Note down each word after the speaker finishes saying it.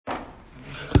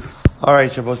All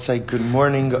right, Shabbosai, good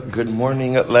morning. Good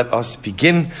morning. Let us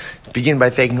begin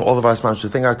by thanking all of our sponsors.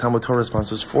 Thank our TALMUD TORAH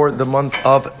sponsors for the month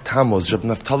of Tammuz. Rabbi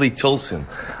Naftali Tilson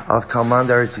of Telmond,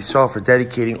 Yishaya for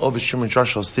dedicating all the Shimon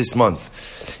Joshos this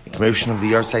month in commemoration of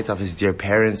the yahrzeit of his dear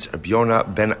parents, Rabbi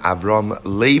Yona ben Avraham,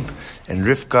 Leah and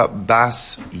Rivka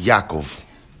bas Ya'akov.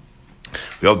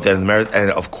 We hope that in the merit,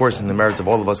 and of course in the merit of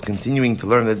all of us continuing to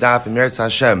learn the Daf in Meretz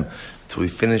Hashem, till we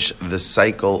finish the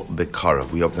cycle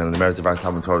Bekarav. We hope that in the merit of our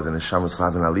TALMUD TORAH, the nishmas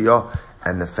and Aliyah,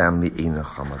 and the family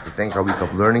Einachama. To thank our week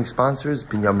of learning sponsors,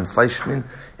 Binyomin Fleischman,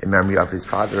 in memory of his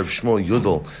father, Rabbi Shmuel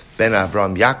Yudel, ben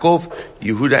Avraham Yaakov,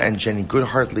 Yehuda and Jennie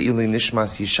Goodhart, Leah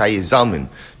nishmas Yishaya Zalman,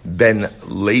 ben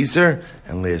Laser,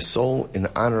 and Leah Sol, in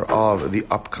honor of the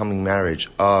upcoming marriage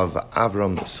of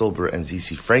Rabbi Silber and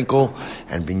Zeesy Frankel,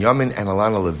 and Binyamin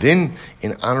Ilana Levin,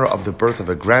 in honor of the birth of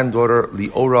a granddaughter,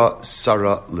 Liora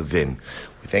Sarah Levin.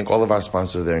 We thank all of our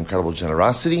sponsors for their incredible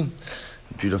generosity.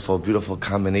 Beautiful, beautiful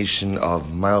combination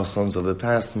of milestones of the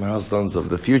past, milestones of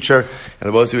the future.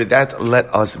 And with that,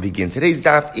 let us begin. Today's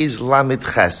daf is Lamed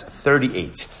Ches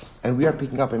 38. And we are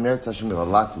picking up in Meretz Hashem. We have a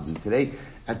lot to do today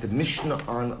at the Mishnah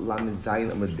on Lamed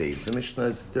Zayin Amud Beis. The Mishnah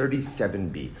is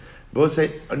 37b. We'll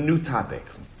say a new topic.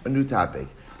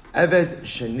 Eved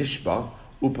Shenishba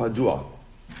Upadua.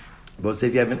 We'll say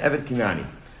if you have an Eved Kinani.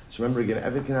 So remember again,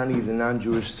 Eved Kinani is a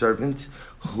non-Jewish servant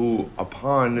who,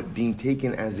 upon being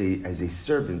taken as a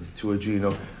servant to a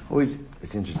Jew, always,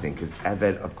 it's interesting because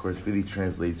Eved, of course, really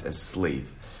translates as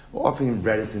slave. We're often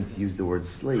reticent to use the word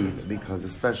slave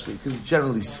because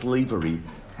generally slavery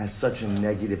has such a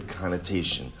negative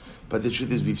connotation. But the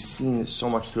truth is, we've seen so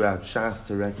much throughout Shas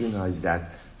to recognize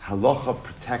that halacha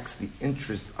protects the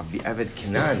interests of the Eved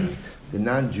Kinani, the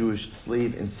non-Jewish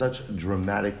slave, in such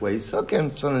dramatic ways. So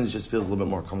again, sometimes it just feels a little bit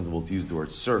more comfortable to use the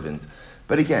word servant.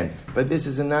 But this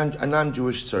is a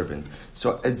non-Jewish servant.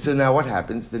 So now what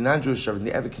happens? The non-Jewish servant,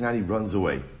 the Eved Kinani, runs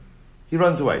away. He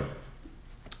runs away.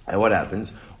 And what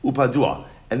happens? Upadua.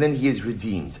 And then he is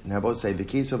redeemed. Now, both say the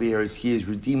case over here is he is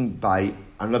redeemed by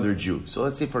another Jew. So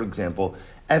let's say, for example,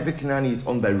 Eved Kinani is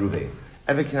owned by Reuven.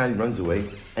 Eved Kinani runs away,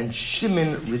 and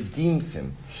Shimon redeems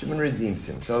him. So in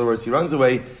other words, he runs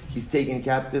away, he's taken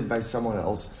captive by someone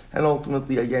else, and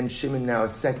ultimately, again, Shimon, now a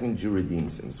second Jew,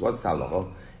 redeems him. So what's the halacha?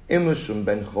 Imlushum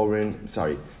ben chorin,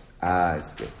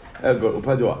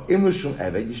 upadua. Imlushum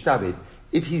Eved yishtabed.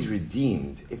 If he's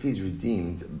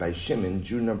redeemed by Shimon,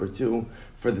 Jew number 2,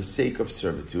 for the sake of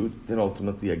servitude, then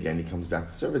ultimately, again, he comes back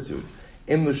to servitude.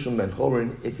 Imlushum ben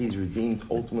chorin, if he's redeemed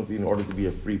ultimately in order to be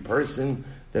a free person,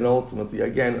 then ultimately,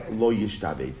 again, lo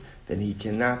yishtabed. Then he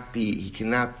cannot be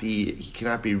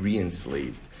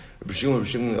re-enslaved. Rabbi Shmuel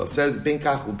Yudel says,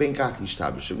 benkach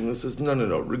yishtabed. Shmuel says,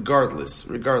 no. Regardless,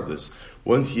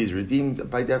 once he is redeemed,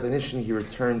 by definition, he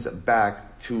returns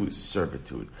back to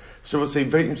servitude. So we'll say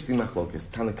very interesting machlokes.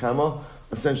 Tanakama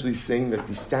essentially saying that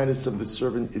the status of the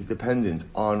servant is dependent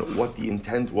on what the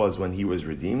intent was when he was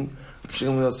redeemed. Rabbi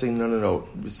Shmuel Yudel saying, no.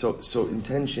 So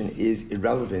intention is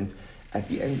irrelevant. At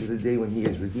the end of the day, when he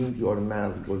is redeemed, he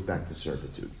automatically goes back to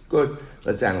servitude. Good.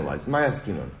 Let's analyze.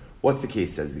 Mayaskinon. What's the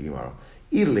case, says the Gemara?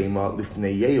 Ilema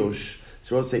lifnei yeyosh.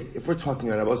 So I'll say, if we're talking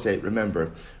about, I will say,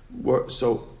 remember,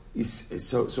 so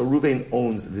Reuven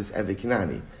owns this Eved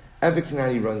Kinani. Eved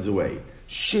Kinani runs away.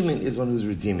 Shimon is one who's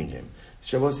redeeming him.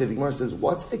 So I will say, the Gemara says,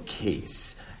 what's the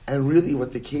case? And really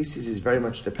what the case is very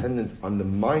much dependent on the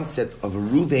mindset of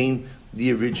Reuven,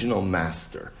 the original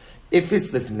master. If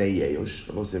it's lifnei yeyosh,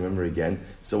 I will say, remember again,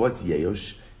 so what's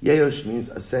yeyosh? Yeyosh means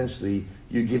essentially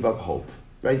you give up hope,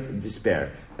 right? Despair.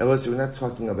 Now, we're not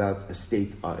talking about a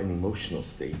state, an emotional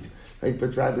state, right?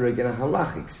 But rather, again, a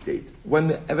halachic state. When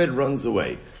the Eved runs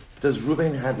away, does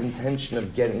Reuven have intention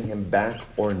of getting him back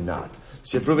or not?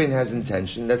 So if Reuven has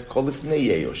intention, that's called lifnei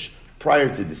yeyosh, prior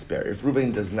to despair. If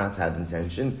Reuven does not have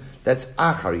intention, that's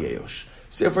achar yeyosh.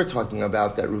 So if we're talking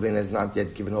about that Reuven has not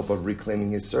yet given hope of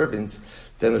reclaiming his servants,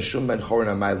 then l'shum ben chorin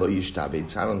amai lo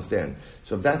yishtabed. I don't understand.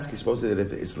 So if that's supposed that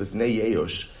if it's lifnei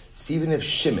yeyosh, so even if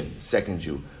Shimon, second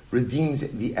Jew, redeems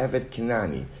the Eved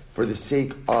Kinani for the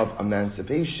sake of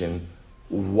emancipation,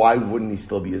 why wouldn't he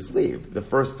still be a slave? The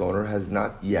first owner has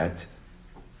not yet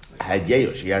had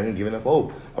yeyosh. He hasn't given up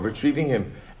hope of retrieving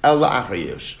him. Ella achar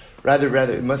yeyosh. Rather,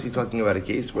 it must be talking about a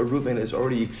case where Reuven has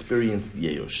already experienced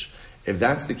yeyosh. If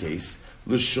that's the case,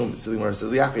 if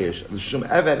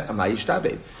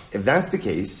that's the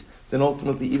case, then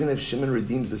ultimately, even if Shimon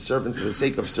redeems the servant for the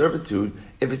sake of servitude,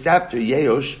 if it's after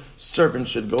yeyosh, servant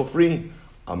should go free.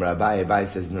 Abai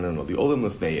says, no. The olam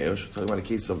lifnei yeyosh, we're talking about a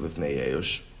case of lifnei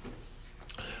yeyosh.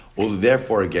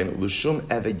 Therefore, again, Lushum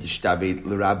Eved Yishtabed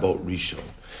L'Rabo Rishon.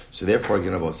 So therefore,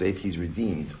 again, I will say, if he's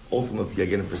redeemed, ultimately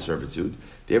again for servitude,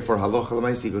 therefore, Halacha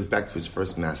L'Maisi goes back to his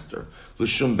first master.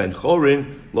 Lushum Ben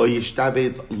Chorin Lo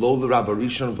Yishtabed Lo L'Rabo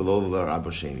Rishon V'Lo L'Rabo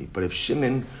Sheni. But if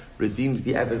Shimon redeems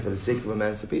the Eved for the sake of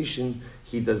emancipation,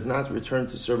 he does not return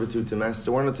to servitude to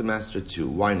master 1 or to master 2.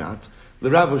 Why not?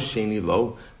 L'Rabo Sheni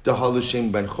Lo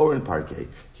Dahalushem Ben Chorin Parke.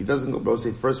 He doesn't go,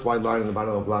 say first wide line in the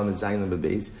bottom of Lam and Zayin and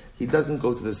base. He doesn't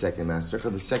go to the second master,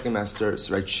 because the second master,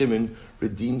 right, Shimon,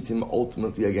 redeemed him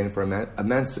ultimately again for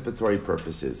emancipatory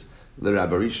purposes.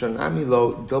 L'Rabba Rishon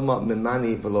Amilo Dilma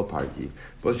Memani Velo Parki.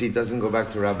 But he doesn't go back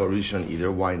to Rabba Rishon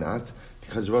either. Why not?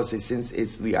 Because we'll say since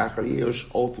it's Liachar Yeush,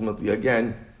 ultimately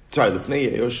again,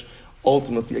 Lifnei Yeush,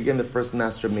 ultimately again the first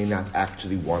master may not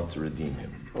actually want to redeem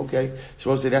him. Okay, so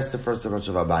we'll say that's the first approach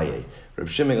of Abaye. Reb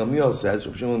Shimon Gamliel says,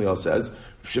 Reb Shimon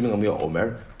Gamliel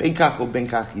Omer, Ben Kach Ben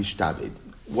Kach Yishtabed.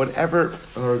 Whatever,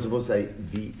 or as we'll say,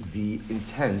 the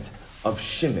intent of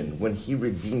Shimon when he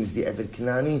redeems the Eved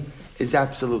Kanani is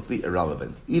absolutely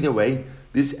irrelevant. Either way,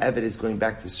 this Eved is going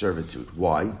back to servitude.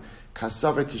 Why?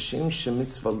 Kasaver kishem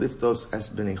shemitzvah liftos es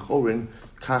b'nei chorin,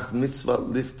 kach mitzvah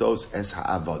liftos es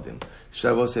ha'avodim. So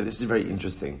I will say this is very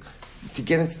interesting. To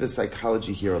get into the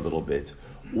psychology here a little bit,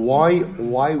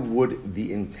 why would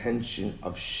the intention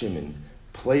of Shimon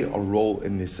play a role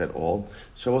in this at all?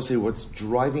 So I will say what's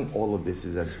driving all of this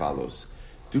is as follows.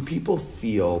 Do people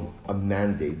feel a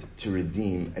mandate to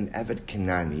redeem an Eved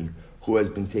Kanani who has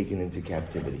been taken into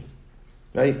captivity?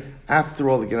 Right? After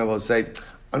all, again, I will say,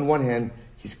 on one hand,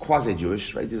 he's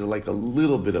quasi-Jewish, right? There's like a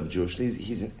little bit of Jewish.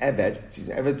 He's an Eved. He's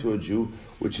an Eved to a Jew,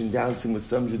 which endows him with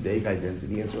some Judaic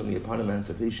identity, and certainly upon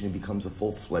emancipation, he becomes a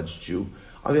full-fledged Jew.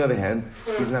 On the other hand,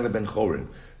 he's not a Ben Chorin.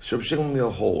 So Reb Shimon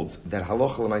holds that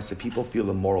halacha l'maaseh people feel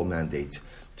a moral mandate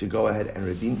to go ahead and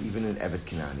redeem even an Eved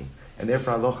Kanani. And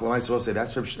therefore, halacha l'maaseh will say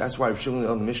that's why Reb Shimon in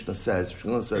the Mishnah says,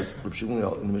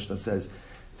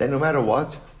 that no matter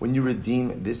what, when you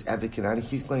redeem this Eved Kanani,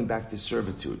 he's going back to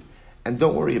servitude. And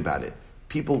don't worry about it.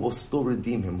 People will still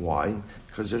redeem him. Why?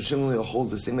 Because Reb Shimon holds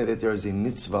the same way that there is a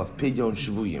mitzvah of pidyon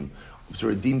shvuyim to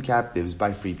redeem captives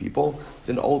by free people.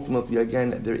 Then ultimately,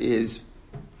 again, there is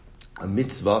a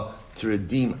mitzvah to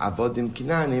redeem avodim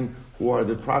kinanim, who are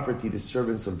the property, the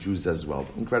servants of Jews as well.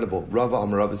 Incredible.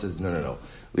 Rava says, no.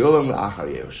 Leolam le'achar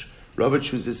yeosh. Rava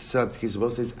chooses to set up the case of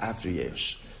both says after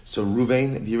yeosh. So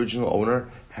Ruvain, the original owner,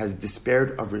 has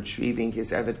despaired of retrieving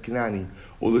his Eved Kanani.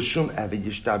 Ulashum Eved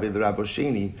Yishtabed L'Rabo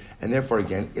Sheni. And therefore,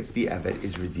 again, if the Eved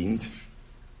is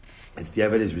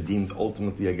redeemed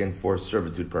ultimately again for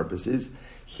servitude purposes,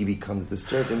 he becomes the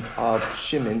servant of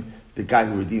Shimon, the guy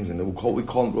who redeems him. We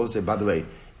call him, we'll say, by the way,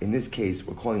 in this case,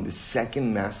 we're calling the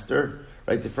second master,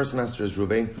 right? The first master is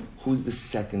Ruvain. Who's the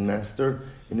second master?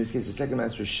 In this case, the second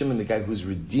master is Shimon, the guy who's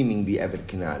redeeming the Eved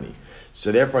Kanani.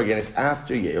 So therefore, again, it's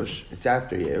after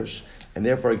Yeosh, and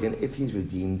therefore, again, if he's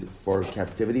redeemed for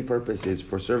captivity purposes,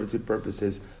 for servitude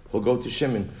purposes, he'll go to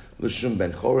Shimon, Lushum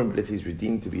Ben Chorim, but if he's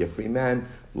redeemed to be a free man,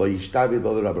 Lo Yishtabi,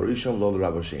 Lo L'Rabo Rishon, Lo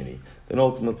L'Rabo Sheni. Then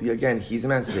ultimately, again, he's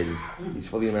emancipated. He's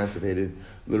fully emancipated.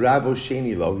 L'Rabo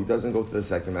Sheni Lo, he doesn't go to the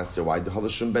second master. Why? The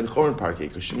Halashum Ben Chorim Parke,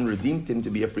 because Shimon redeemed him to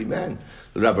be a free man.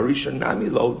 L'Rabo Rishon Nami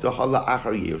Lo, the Hala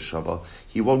Achar Yeoshava.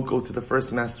 He won't go to the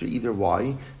first master either.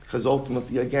 Why? Because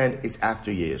ultimately, again, it's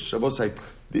after Yeosh. Shabbos say,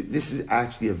 this is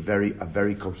actually a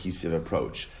very cohesive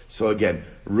approach. So again,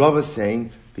 Rav is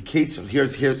saying, the case,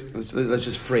 here's let's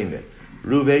just frame it.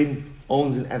 Ruvain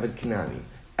owns an Eved Kanani.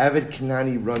 Eved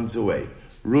Kanani runs away.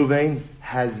 Ruvain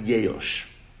has Yeosh,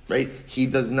 right? He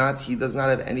does not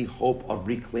have any hope of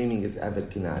reclaiming his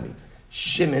Eved Kanani.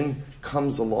 Shimon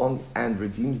comes along and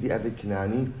redeems the Eved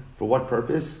Kanani for what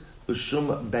purpose?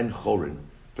 L'shum ben Chorin,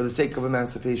 for the sake of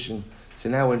emancipation. So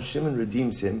now when Shimon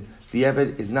redeems him, the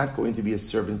Eved is not going to be a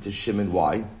servant to Shimon.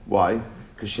 Why?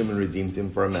 Because Shimon redeemed him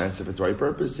for emancipatory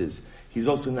purposes. He's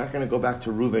also not going to go back to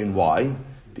Ruvain. Why?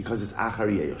 Because it's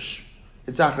Achar Yeosh.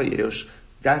 It's Achar Yeosh.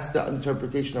 That's the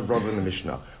interpretation of Rav in the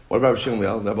Mishnah. What about Reb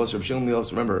Shmuel?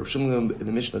 Remember, Reb Shmuel in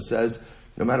the Mishnah says,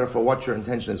 no matter for what your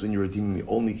intention is when you redeem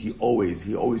me, he always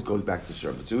goes back to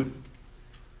servitude.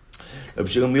 Reb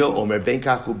Shmuel Omer ben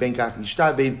kach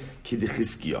yishtabein ki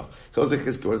dechizkiya. What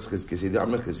is Chizkiya? Say the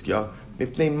Amr Chizkiya.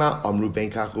 Mipnei ma amru ben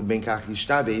kach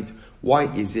yishtabein. Why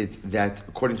is it that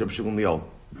according to Reb Shmuel,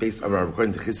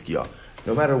 according to Chizkiya,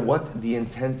 no matter what the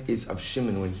intent is of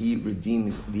Shimon when he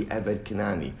redeems the Eved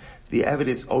Kanani, the Eved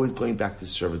is always going back to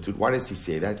servitude. Why does he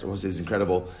say that? It is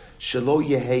incredible. Shelo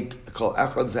yehei kol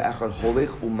echad ve'echad holech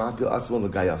umafil asmo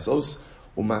l'gayasos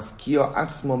umafkiyo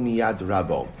asmo miyad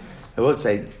rabo. I will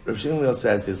say, Rabbi Shmuel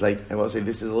says I will say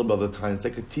this is a little bit of the time. It's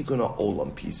like a tikkun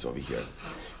olam piece over here.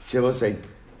 So I will say,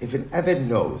 if an Eved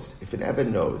knows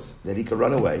that he could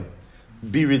run away,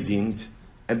 be redeemed,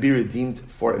 and be redeemed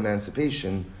for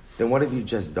emancipation, then what have you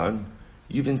just done?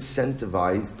 You've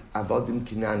incentivized Avadim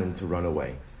Kinanim to run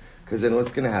away. Because then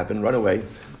what's going to happen? Run away,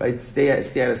 right? Stay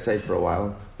out of sight for a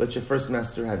while. Let your first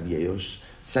master have Yeosh.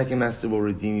 Second master will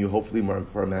redeem you, hopefully more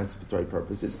for emancipatory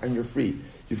purposes, and you're free.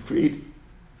 You've created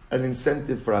an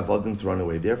incentive for Avadim to run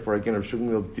away. Therefore, again, Rav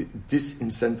Shmuel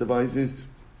disincentivizes,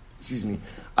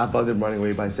 Avadim running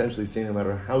away by essentially saying no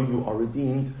matter how you are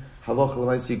redeemed, halacha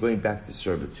l'maaseh, going back to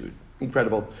servitude.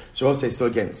 Incredible. So I'll say, so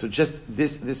just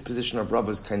this position of Rav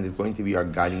is kind of going to be our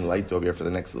guiding light over here for the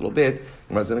next little bit.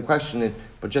 And I was going to question it,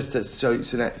 but just to, so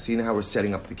you know how we're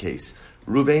setting up the case.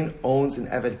 Ruvain owns an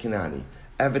Eved Kanani.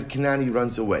 Eved Kanani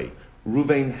runs away.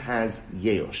 Ruvain has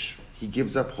Yeosh. He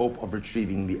gives up hope of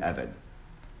retrieving the Eved.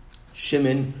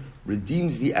 Shimon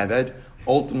redeems the Eved.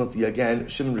 Ultimately, again,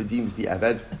 Shimon redeems the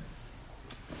Eved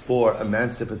for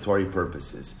emancipatory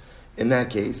purposes. In that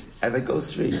case, Eved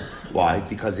goes free. Why?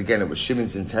 Because again, it was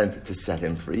Shimon's intent to set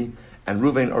him free, and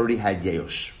Ruvain already had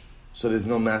Yeosh. So there's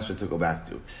no master to go back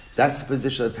to. That's the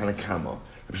position of Tanakama.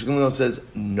 Rabbi Shmuel Yudel says,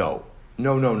 no.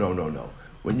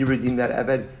 When you redeem that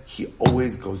Eved, he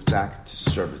always goes back to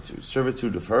servitude.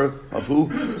 Servitude of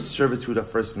who? Servitude of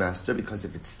first master, because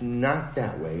if it's not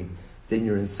that way, then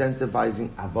you're incentivizing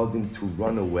Avadim to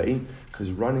run away,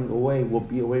 because running away will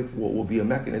be a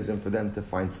mechanism for them to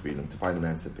find freedom, to find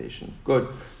emancipation. Good.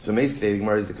 So Meisvei, the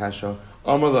Gemara is the Kasha.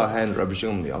 Amar Lahan, Rabbi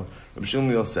Shmuel Yudel. Rabbi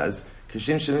Shmuel Yudel says,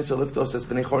 Kashim shemitzvah liftos es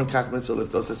b'nei chorn kach mitzvah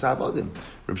liftos es Avadim.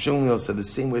 Rabbi Shmuel Yudel said the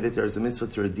same way that there is a mitzvah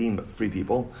to redeem free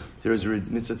people, there is a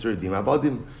mitzvah to redeem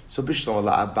Avadim. So Bishlam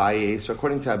la Abaye. So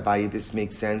according to Abaye, this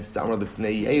makes sense. The Amar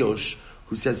Lefnei Yeosh,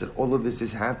 who says that all of this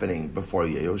is happening before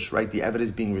Yeosh, right? The Eved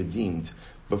is being redeemed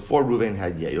before Ruvain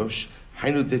had Yeosh.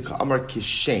 Hainu de Amar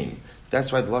Kishem.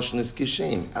 That's why the lashon is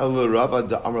Kishem. El Rava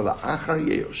de Amar la'achar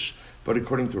Yeosh. But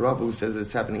according to Rava, who says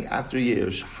it's happening after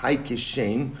Yeosh, Hai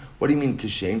Kishem. What do you mean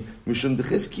Kishem? Mishum de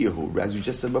Chizkiyahu. As we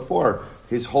just said before,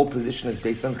 his whole position is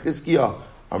based on Chizkiyah.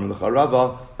 Amar l'cha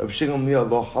Rava, Rabbi Shmuel Yudel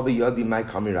lo havi yadi mai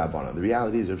kami Rabbana. The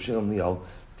reality is Rabbi Shmuel Yudel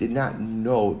did not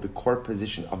know the core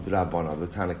position of the Rabbana, of the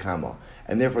Tanakama.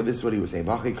 And therefore, this is what he was saying.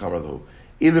 Vachi kamarlu.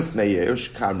 Ilif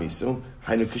neyeosh kamrisu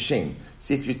hainu kashem.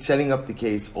 See, if you're setting up the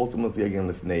case, ultimately again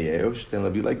with neyeosh, then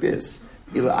it'll be like this.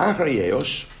 Ila achar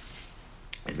yeosh.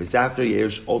 If it's after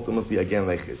yeosh, ultimately again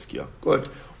like Chizkiah. Good.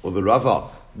 Or the Rava,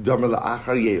 damar la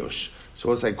achar yeosh.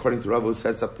 So it's like, according to Rava, who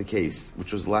sets up the case,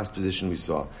 which was the last position we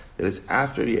saw, that it's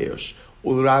after yeosh.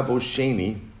 Ul rabo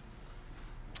sheni.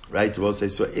 Right? We'll say,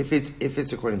 so if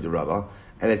it's according to Rava,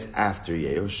 and it's after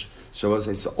Yeosh, so we'll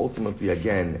say, so ultimately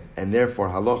again, and therefore,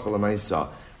 halacha l'maisa,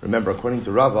 remember, according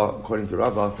to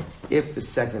Rava, if the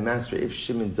second master, if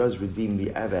Shimon does redeem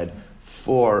the Eved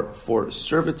for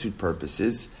servitude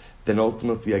purposes, then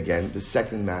ultimately again, the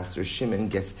second master, Shimon,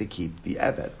 gets to keep the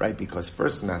Eved, right? Because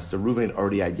first master, Ruvain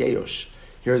already had Yeosh.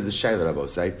 Here's the Shaila Rabbi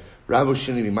say, Rabbi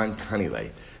Shini Liman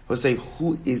Kanile. We'll say,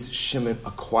 who is Shimon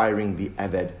acquiring the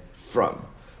Eved from?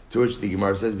 To which the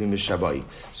Gemara says, Shabai.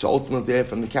 So ultimately,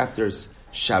 from the captors,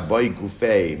 Shabai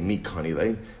Gufei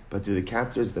Mikanile, but do the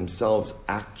captors themselves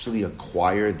actually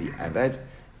acquire the Eved?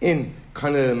 In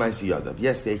Kanile Maisi Yadav.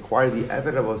 Yes, they acquire the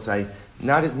Eved, I will say,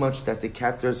 not as much that the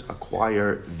captors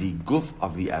acquire the guf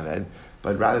of the Eved,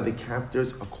 but rather the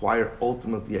captors acquire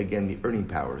ultimately, again, the earning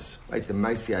powers, right? The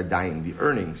Maisi Adayim, the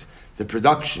earnings, the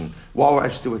production, what the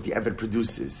Eved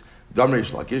produces. So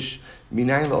here's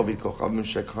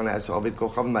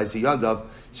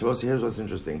what's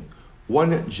interesting.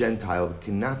 One Gentile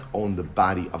cannot own the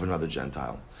body of another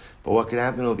Gentile. But what could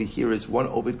happen over here is one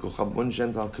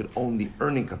Gentile could own the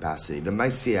earning capacity, the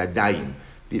Maisei Adayim,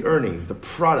 the earnings, the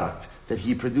product that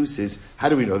he produces. How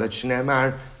do we know that?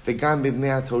 Shneamar v'gam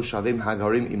b'bnei toshavim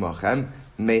hagarim imachem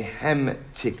mehem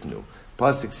tiknu.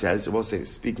 Pasuk says, we'll say,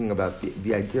 speaking about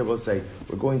the idea, we'll say,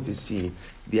 we're going to see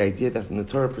the idea that from the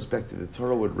Torah perspective, the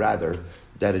Torah would rather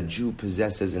that a Jew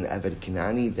possesses an Eved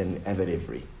Kanani than an Eved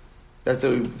Ivri. That's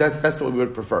what we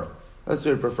would prefer. That's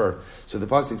what we prefer. So the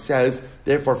Pasuk says,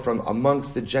 therefore, from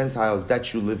amongst the Gentiles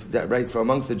that you live, from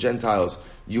amongst the Gentiles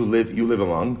you live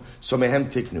among, so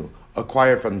mehem tiknu,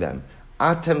 acquire from them.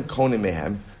 Atem kone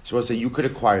mehem, so we'll say, you could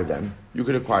acquire them,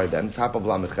 top of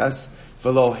Lameches,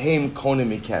 velohem kone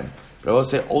mikem. But I will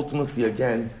say, ultimately,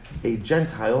 again, a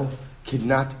Gentile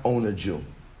cannot own a Jew.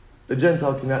 A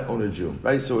Gentile cannot own a Jew,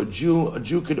 right? So a Jew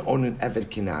could own an Eved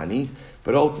Kanani,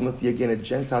 but ultimately, again, a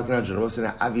Gentile cannot own a Jew.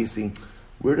 Now, obviously,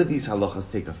 where do these halachas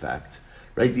take effect?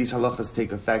 Right? These halachas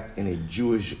take effect in a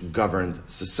Jewish-governed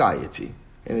society.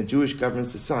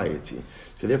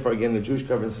 So therefore, again, the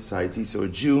Jewish-governed society, so a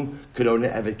Jew could own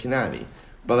an Eved Kanani.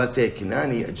 But let's say a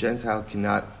Canaanite, a Gentile,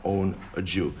 cannot own a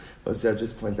Jew. Let's say I'll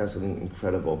just point out something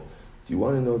incredible. Do you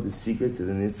want to know the secret to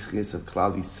the nishmas of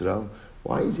Klal Yisrael?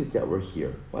 Why is it that we're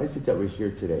here? Why is it that we're here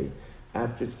today?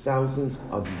 After thousands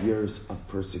of years of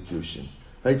persecution.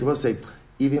 Right? You want to say,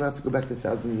 even have to go back to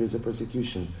 1,000 years of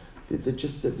persecution. They're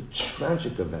just the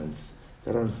tragic events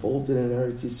that unfolded in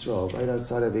Eretz Yisrael, right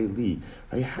outside of Eli.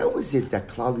 Right? How is it that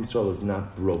Klal Yisrael is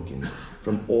not broken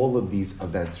from all of these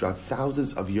events throughout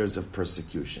thousands of years of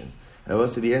persecution? And I will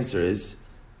say the answer is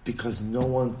because no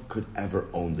one could ever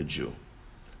own the Jew.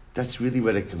 That's really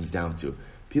what it comes down to.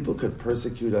 People could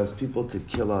persecute us, people could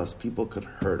kill us, people could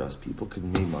hurt us, people could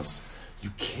maim us.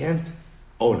 You can't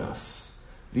own us.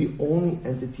 The only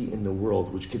entity in the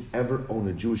world which could ever own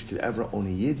a Jew, which could ever own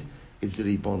a Yid, is the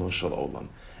Ribono Shel Olam.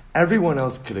 Everyone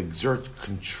else could exert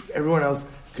control. Everyone else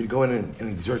could go in and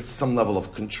exert some level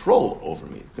of control over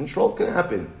me. Control can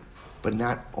happen, but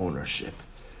not ownership.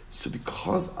 So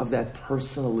because of that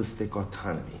personalistic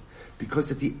autonomy,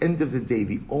 because at the end of the day,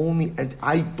 and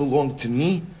I belong to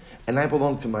me and I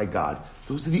belong to my God.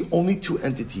 Those are the only two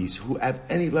entities who have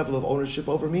any level of ownership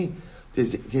over me.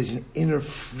 There's an inner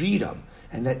freedom,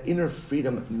 and that inner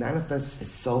freedom manifests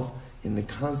itself in the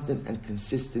constant and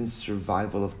consistent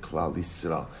survival of Klal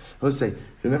Yisrael. I would say,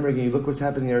 remember again, you look what's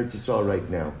happening in Eretz Yisrael right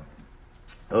now.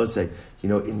 I would say,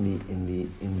 all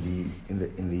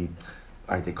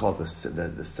right, they call it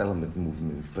the settlement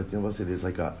movement, but it is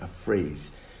like a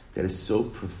phrase that is so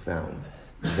profound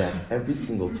that every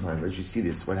single time, as you see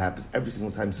this, what happens every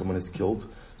single time someone is killed,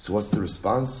 so what's the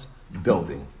response?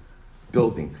 Building.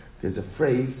 There's a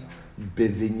phrase,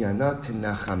 Bevinyana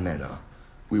tenachamena.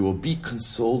 We will be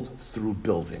consoled through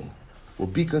building. We'll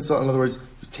be consoled. In other words,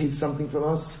 you take something from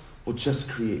us, we'll just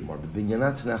create more.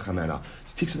 Bevinyana tenachamena.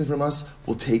 You take something from us,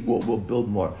 we'll build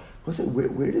more.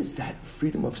 Where does that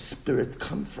freedom of spirit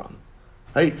come from?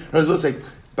 Right? I was going to say,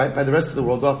 by the rest of the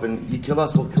world, often you kill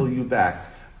us, we'll kill you back.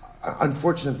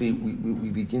 Unfortunately,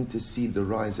 we begin to see the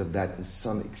rise of that in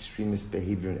some extremist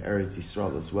behavior in Eretz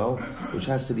Yisrael as well, which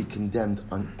has to be condemned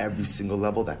on every single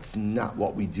level. That's not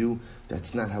what we do.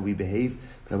 That's not how we behave.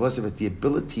 But I was saying that the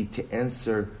ability to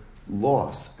answer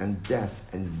loss and death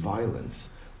and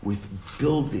violence with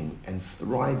building and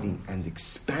thriving and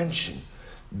expansion,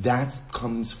 that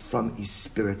comes from a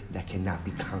spirit that cannot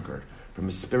be conquered, from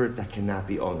a spirit that cannot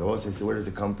be owned. I always say, so where does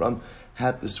it come from?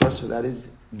 The source for that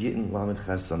is Gittin Lamed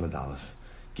Ches Samad Aleph.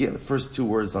 Gittin, the first two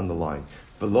words on the line.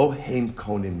 V'lo heim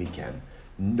konim mikem.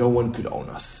 No one could own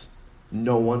us.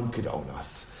 No one could own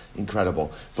us.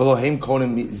 Incredible. V'lo heim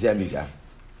konim zeh mizeh.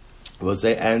 We'll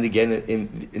say, and again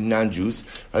in non-Jews,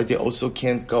 right? They also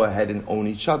can't go ahead and own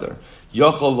each other.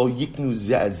 Yachol lo yiknu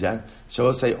zeh zeh. So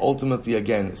we'll say ultimately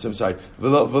again. So I'm sorry.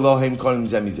 V'lo heim konim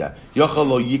zeh mizeh. Yachol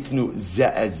lo yiknu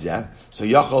zeh zeh. So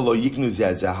yachol lo yiknu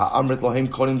zeh zeh. Ha'amrit lo heim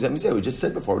konim zeh mizeh. We just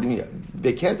said before. What do you mean?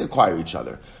 They can't acquire each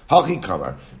other. Hachi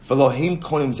kamar. V'lo heim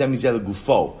konim zeh mizeh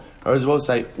legufo. Or as well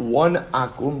say, one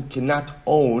akum cannot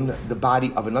own the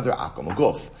body of another akum, a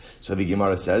guf. So the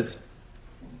Gemara says,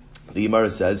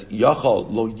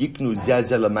 Yachol lo yiknu zeh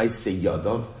zeh l'maisei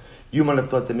yadav. You might have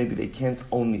thought that maybe they can't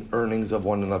own the earnings of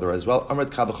one another as well. Amrit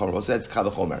kavachomer. So that's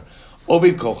kavachomer.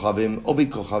 Ovid kochavim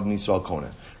Yisrael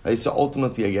kona. Right? So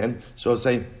ultimately again, so I'll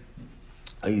say,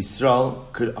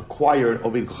 Yisrael could acquire an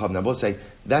ovid kochavim. Now we'll say,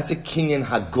 that's a kinyan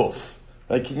haguf.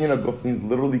 Right? Kinyan haguf means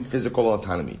literally physical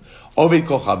autonomy. Ovid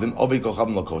kochavim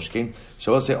lakoshkin.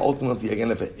 So we'll say ultimately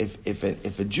again,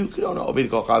 if a Jew could own an ovid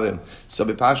kochavim, so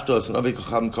bepashtos an ovid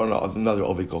kochavim could own another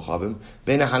ovid kochavim.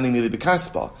 Beina hanim mili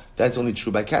bekaspa. That's only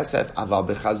true by kasef. Aval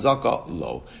bechazaka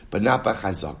lo, but not by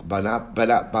chazak,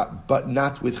 but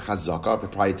not with chazaka,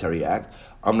 proprietary act.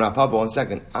 Amra Papa, 1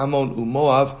 second. Ammon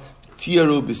uMoav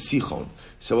tiaru b'sichon.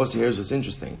 So we'll say here's what's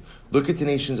interesting. Look at the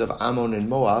nations of Ammon and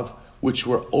Moab, which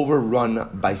were overrun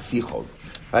by Sichon.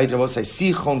 Right? I will say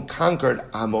Sichon conquered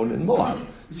Ammon and Moab.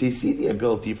 So you see the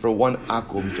ability for one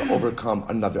akum to overcome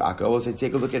another akum. I will say,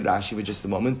 take a look at Rashi for just a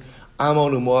moment.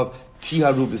 Ammon and Moab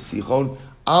tiharu b'sichon.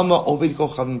 Amma ovid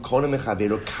kochavim konem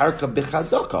mechaveru karka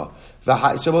b'chazaka.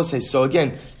 So I will say, so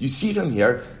again, you see from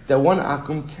here that one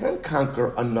akum can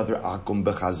conquer another akum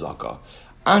b'chazaka.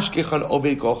 Ashkechan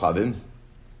ovid kochavim.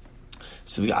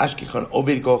 So the Ashkechan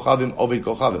ovid kochavim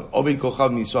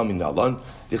Yisrael min Nalan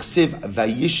dichsiv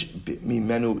vayish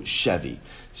mimenu shevi.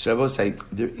 So I will say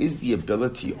there is the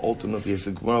ability ultimately, as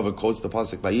one of it quotes the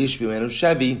pasuk vayish mimenu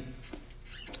shevi,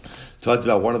 talked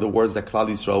about one of the wars that Klal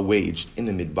Yisrael waged in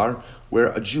the Midbar,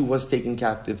 where a Jew was taken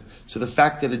captive. So the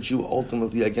fact that a Jew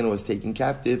ultimately again was taken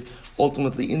captive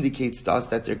ultimately indicates to us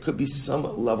that there could be some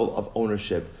level of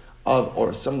ownership of,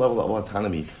 or some level of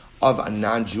autonomy of a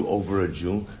non-Jew over a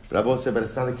Jew. But Rabbi said, but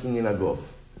it's not a kinyan aguf.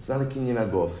 It's not a kinyan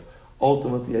aguf.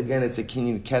 Ultimately, again, it's a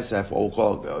kinyan kesef, or we'll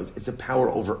call it, it's a power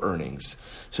over earnings.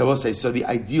 So I will say, so the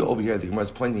idea over here, the Gemara is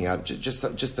pointing out, just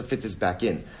to fit this back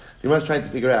in, the Gemara is trying to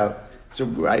figure out, so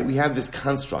right, we have this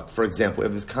construct, for example, we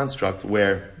have this construct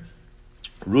where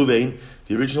Ruvain,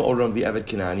 the original owner of the Eved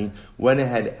Kanani, went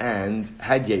ahead and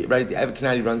had Yesh, right? The Eved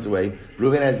Kanani runs away,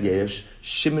 Ruvain has Yesh,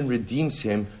 Shimon redeems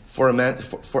him for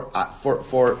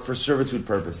servitude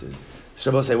purposes. So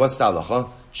I will say, what's the halacha?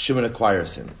 Shimon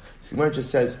acquires him. So the Gemara just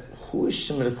says, who is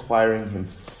Shimon acquiring him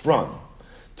from?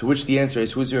 To which the answer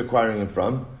is, who is he acquiring him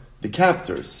from? The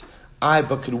captors.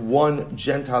 But could one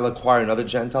Gentile acquire another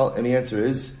Gentile? And the answer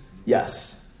is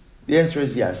yes. The answer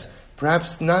is yes.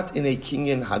 Perhaps not in a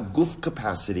kinyan haguf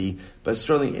capacity, but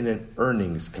certainly in an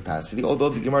earnings capacity. Although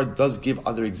the Gemara does give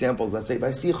other examples, let's say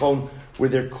by sichon, where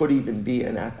there could even be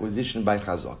an acquisition by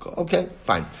chazaka. Okay,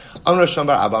 fine.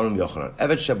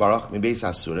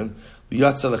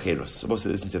 Supposed to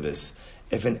listen to this.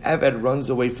 If an Eved runs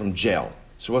away from jail,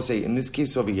 so we'll say in this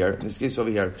case over here,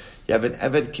 you have an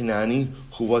Eved Kinani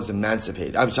who was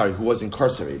emancipated. Who was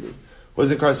incarcerated.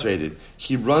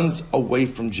 He runs away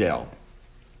from jail.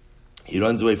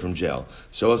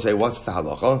 So we'll say, what's the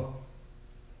halacha?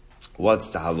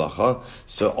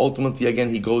 So ultimately, again,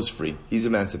 he goes free. He's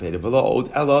emancipated. We'll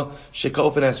say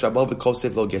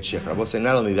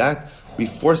not only that, we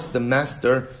force the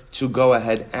master to go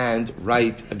ahead and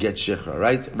write a get shikra,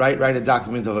 right? Write a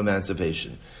document of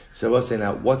emancipation. So we'll say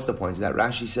now, what's the point of that?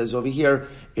 Rashi says over here,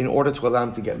 in order to allow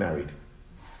him to get married.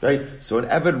 Right? So an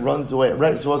Eved runs away,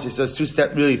 right? So we'll say, so it's three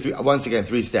steps.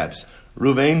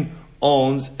 Ruvain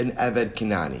owns an Eved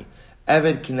Kinani.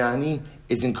 Eved Kinani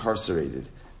is incarcerated.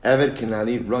 Eved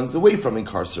Kinani runs away from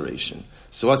incarceration.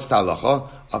 So what's the halacha?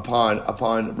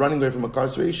 Upon running away from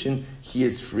incarceration, he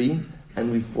is free,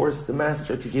 and we force the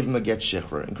master to give him a get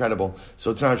shikra. Incredible.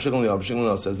 So it's not Rabbi Shmuel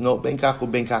Yudel says, no, ben kach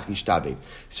ishtabed.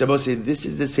 So Rabbi say, this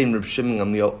is the same Rabbi Shmuel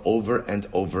Yudel over and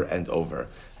over and over.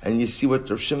 And you see what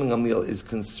Rabbi Shmuel Yudel is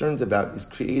concerned about is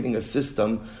creating a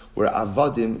system where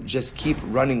avadim just keep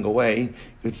running away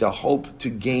with the hope to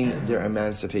gain their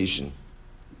emancipation.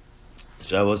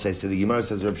 So I will say, so the Gemara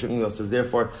says, Rabbi Shmuel Yudel says,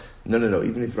 therefore, no,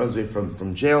 even if he runs away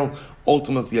from jail,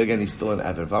 ultimately, again, he's still an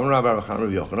Eved.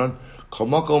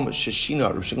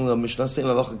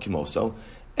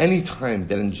 Any time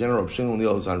that in general Rabbi Shmuel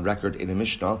Yudel is on record in a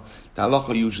Mishnah, the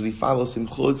halacha usually follows him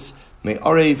chutz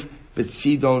me'arev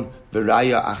v'tzidon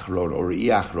v'raya achrona or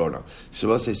re'iyah achrona. So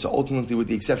we'll say, so ultimately, with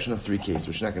the exception of three cases,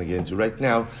 which we're not going to get into right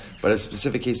now, but a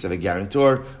specific case of a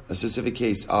guarantor, a specific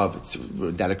case of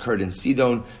that occurred in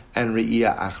Sidon, and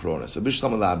re'iyah achrona. So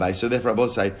bishlam alabai. So therefore, I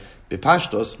both say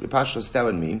bipashtos, that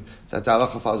would mean that the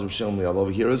halacha follows Rabbi Shmuel Yudel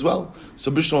over here as well.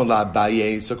 So bishlam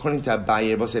alabai. So according to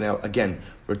Abaye, I both say now again,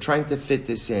 we're trying to fit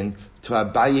this in to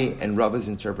Abaye and Rava's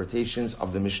interpretations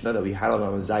of the Mishnah that we had on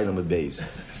Zayin with Beis.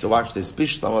 So watch this.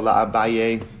 Bishlam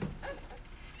alabai.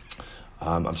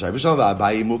 Bishlam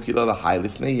alabai mukila lahai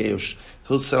lifnei yeyosh.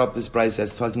 He'll set up this brayz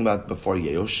as talking about before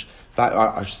yeyosh.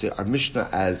 I should say our Mishnah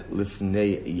as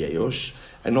lifnei yeyosh.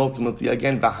 And ultimately,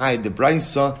 again, behind the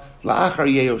braysa la'achar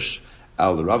yeyosh.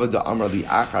 The Rava da Amar the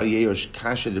achar yeyosh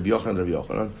kasha Rabbi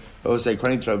Yochanan. I would say,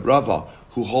 according to Rava,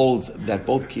 who holds that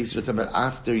both cases are talking about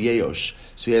after yeyosh,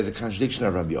 so he has a contradiction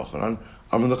of Rabbi Yochanan.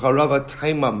 Amar l'cha Rava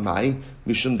taima mai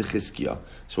mishum dechizkiya.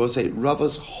 So I will say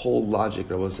Rava's whole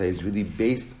logic, I will say, is really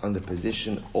based on the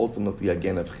position ultimately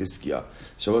again of Chizkiya.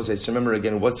 So I will say, so remember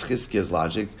again, what's Chizkiya's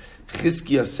logic?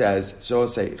 Chizkiya says,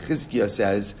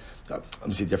 let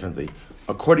me say it differently.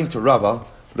 According to Rava,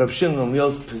 Rabbi Shmuel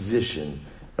Yudel's position,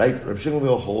 right? Rabbi Shmuel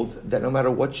Yudel holds that no matter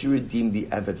what you redeem the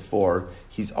Eved for,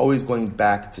 he's always going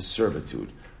back to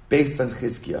servitude. Based on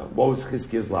Chizkiya. What was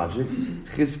Chizkiya's logic?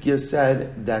 Chizkiya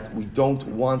said that we don't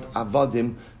want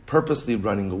avadim purposely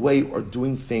running away or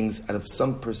doing things out of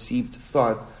some perceived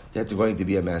thought that they're going to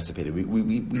be emancipated.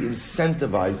 We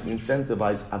incentivize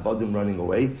avadim running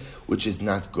away, which is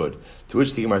not good. To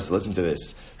which the Gemara says, listen to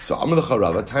this. So Amar l'cha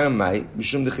Rava, Tayam Mai,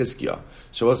 Mishum Dechizkiya.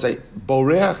 So we'll say,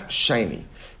 Boreach Shiny.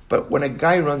 But when a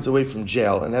guy runs away from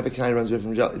jail, and every guy runs away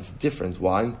from jail, it's different.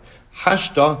 Why?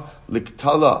 Hashta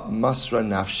liktala masra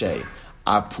nafshe.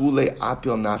 Apule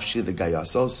apil nafshi the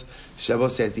gayasos. So I will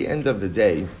say, at the end of the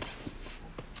day,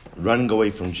 running away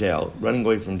from jail,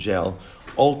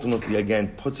 ultimately, again,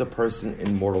 puts a person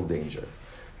in mortal danger.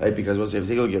 Right? Because if you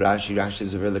take a look at Rashi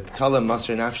says, L'ktala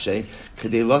masr nafshe,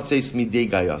 k'dei lotzeis midei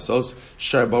gayasos,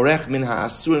 shar borech min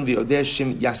ha'asurim v'yodeh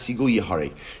shim yasigu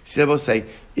yihari. See, I will say,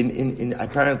 in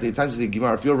apparently, at times of the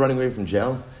Gemara, if you're running away from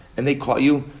jail, and they caught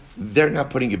you, they're not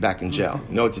putting you back in jail.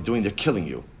 You know what they're doing? They're killing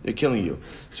you.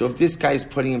 So if this guy is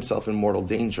putting himself in mortal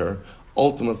danger,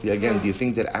 ultimately, again, do you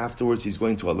think that afterwards he's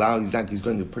going to he's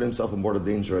going to put himself in mortal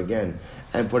danger again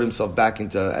and put himself back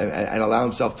into, and allow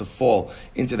himself to fall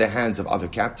into the hands of other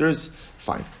captors?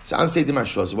 Fine. So I'm saying to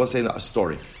Mashmuel, so we'll say a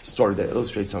story that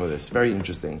illustrates some of this. Very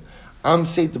interesting. I'm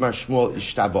saying to Mashmuel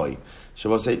ishtaboy. So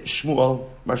we'll say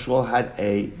Mashmuel had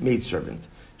a maidservant.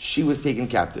 She was taken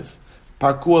captive.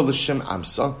 Parkua l'shem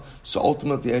amsa. So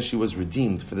ultimately, she was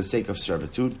redeemed for the sake of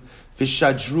servitude.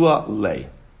 Vishadrua lei.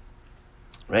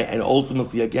 Right? And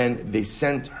ultimately, again, they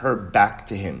sent her back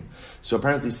to him. So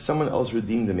apparently someone else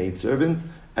redeemed the maidservant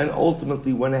and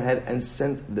ultimately went ahead and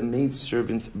sent the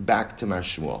maidservant back to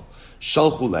Mashmuel.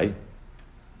 Shalchulei,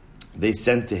 they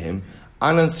sent to him,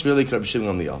 Anan Svirlik Rabbi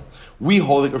Shimon Gamliel. We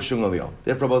hold like Rabbi Shimon Gamliel.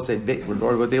 Therefore,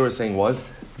 what they were saying was,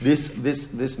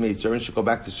 this maidservant should go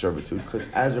back to servitude, because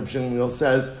as Rabbi Shimon Gamliel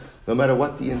says, no matter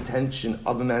what the intention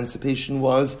of emancipation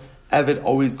was, Eved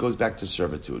always goes back to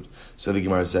servitude. So the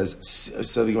Gemara says,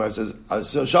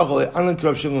 Shalchulei Anan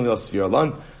Rabbi Shimon Gamliel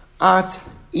Sviralan, At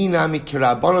Inami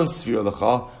Kirabanan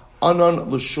Sviralacha,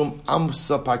 Anan Lushum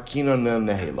Amsa Parkina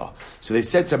Nehela. So they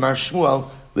said to Mashmuel,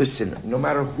 listen, no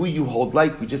matter who you hold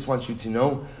like, we just want you to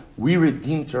know, we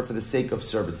redeemed her for the sake of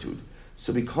servitude.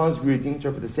 So because we redeemed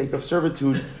her for the sake of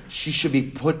servitude, she should be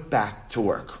put back to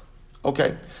work.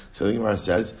 Okay. So the Gemara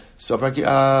says, so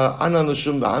Anan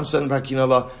Lushum Amsa Parkina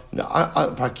La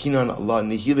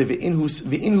Nehila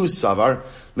V'inhu Savar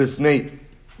Lifnei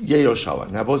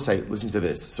Yeyoshala. Now both say, listen to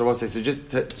this. So both say, so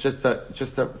just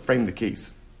to frame the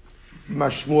case.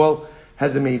 Mashmuel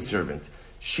has a maidservant.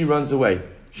 She runs away,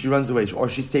 or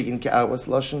she's taken. What's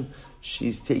Lashon?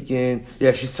 She's taken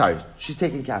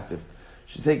captive.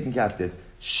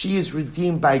 She is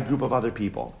redeemed by a group of other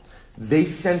people. They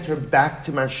sent her back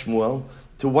to Mashmuel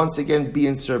to once again be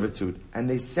in servitude, and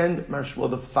they send Mashmuel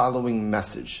the following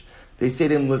message. They say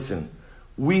to him, "Listen,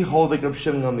 we hold like Rabbi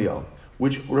Shimon Gamliel,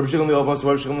 which Rabbi Shimon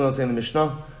Gamliel say in the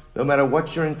Mishnah. No matter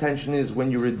what your intention is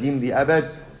when you redeem the Eved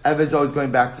is always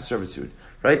going back to servitude,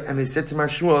 right?" And they said to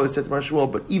Mashmuel,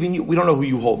 but even you, we don't know who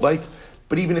you hold like,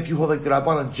 but even if you hold like the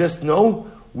Rabbanan, just know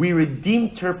we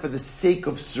redeemed her for the sake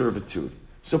of servitude.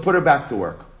 So put her back to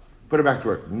work.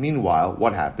 Meanwhile,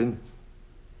 what happened?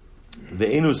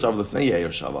 They thought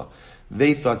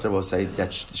I will say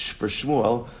that for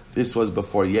Shmuel this was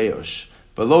before Yeosh.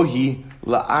 Belohi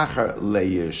la'achar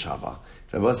le'yeshava.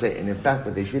 Rabbi say, and in fact,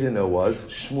 what they didn't know was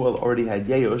Shmuel already had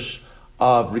Yeosh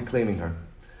of reclaiming her.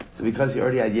 So because he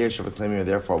already had Yeosh of reclaiming her,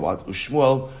 therefore what?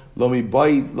 Ushmuel lo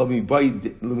mibai di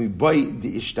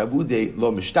ishtabude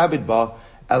lo mishtabid ba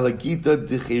elagita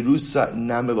di chirusa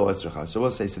namelo etzrecha. So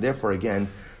we'll say, so therefore again,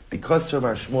 because Sir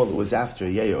Shmuel was after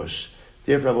Yeosh,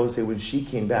 therefore I will say when she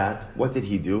came back, what did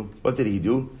he do?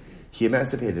 He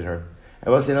emancipated her. I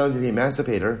will say not only did he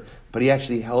emancipate her, but he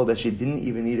actually held that she didn't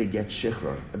even need to get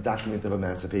shichra, a document of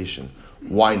emancipation.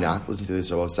 Why not? Listen to this,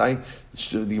 I will say.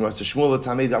 The Gemara says, Shmuel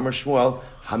l'tamei Amar Shmuel,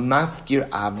 hamafkir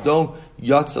avdo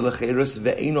yatsa lecheirus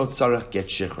ve'eno tzarech get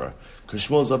shichra. Because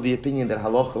Shmuel is of the opinion that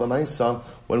halacha l'maisa,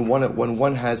 when one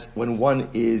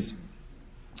is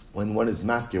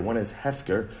mafkir, one is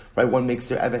hefker, right? One makes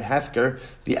their evet hefker,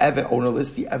 the evet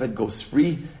ownerless, the evet goes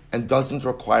free and doesn't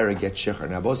require a get shichar.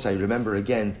 Now, Bosai, remember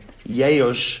again,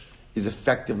 Yeosh is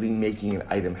effectively making an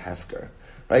item hefker,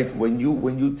 right? When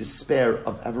you despair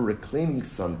of ever reclaiming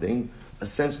something,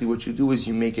 essentially what you do is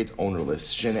you make it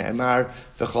ownerless. Shene'emar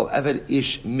v'chol evet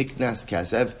ish miknas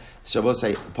kasev. So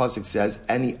Bosai, Pasuk says,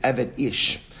 any evet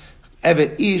ish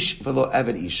v'lo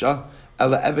evet isha.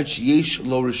 Ela eved sheyesh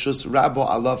lo rishus rabo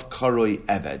alav karoi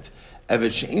eved.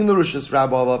 Eved she'in lo rishus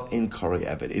rabo alav in karoi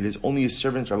eved. It is only a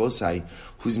servant, Rabosai,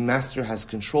 whose master has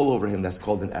control over him. That's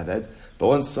called an eved. But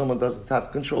once someone doesn't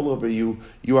have control over you,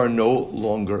 you are no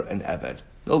longer an eved.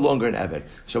 No longer an eved.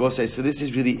 So Rabosai, so this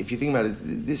is really, if you think about it,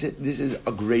 this is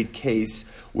a great case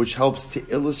which helps to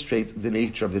illustrate the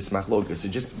nature of this machlokas. So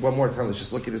just one more time, let's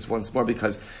just look at this once more,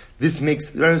 because this makes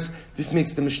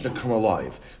the Mishnah come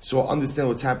alive. So understand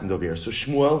what's happened over here. So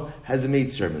Shmuel has a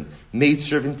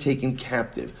maidservant taken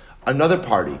captive. Another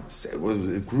party, it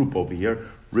was a group over here,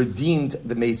 redeemed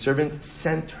the maidservant,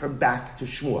 sent her back to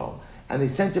Shmuel. And they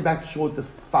sent her back to Shmuel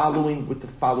with the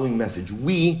following message.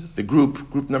 We, the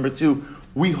group number 2,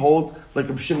 we hold like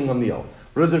Rabbi Shimon Gamliel.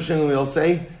 What does Rabbi Shimon Gamliel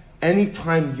say?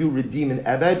 Anytime you redeem an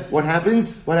eved, what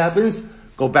happens?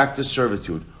 Go back to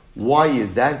servitude. Why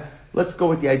is that? Let's go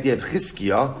with the idea of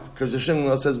Chizkiah, because Rabbi Shimon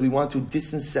Gamliel says we want to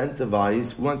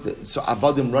disincentivize, so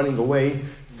Avadim running away,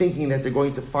 thinking that they're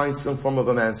going to find some form of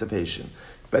emancipation.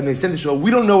 But they send to Shmuel,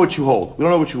 we don't know what you hold.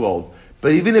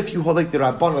 But even if you hold like the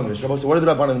Rabbanan Mishnah, so what did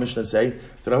the Rabbanan Mishnah say?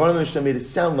 The Rabbanan Mishnah made it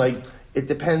sound like it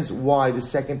depends why the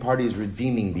second party is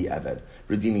redeeming the Eved.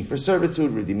 Redeeming for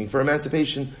servitude, redeeming for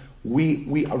emancipation.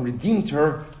 we redeemed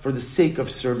her for the sake of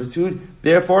servitude.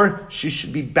 Therefore, she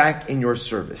should be back in your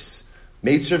service.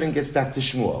 Maidservant gets back to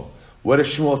Shmuel. What does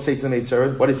Shmuel say to the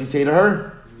maidservant? What does he say to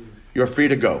her? You're free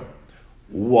to go.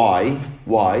 Why?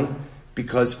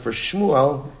 Because for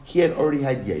Shmuel, he had already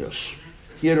had Yeyosh.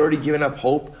 He had already given up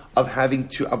hope of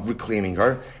reclaiming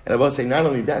her. And I will say, not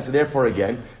only that, so therefore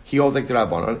again, he holds like the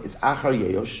Rabbanon, it's Achar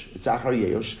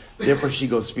Yeyosh. Therefore she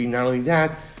goes free. Not only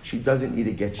that, she doesn't need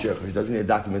to get shikhr. She doesn't need a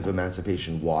document of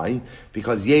emancipation. Why?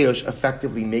 Because Yeyosh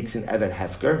effectively makes an Eved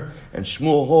Hefker, and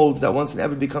Shmuel holds that once an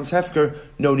Eved becomes Hefker,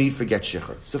 no need for get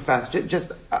shikhr. So fast,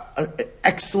 just an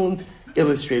excellent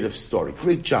illustrative story.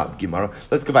 Great job, Gemara.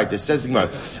 Let's go back to this. Says the Gemara.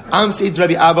 Am say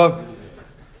Rabbi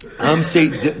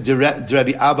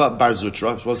Abba Bar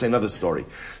Zutra. We'll say another story.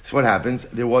 So what happens?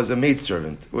 There was a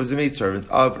maidservant. It was a maidservant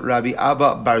of Rabbi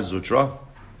Abba Bar Zutra.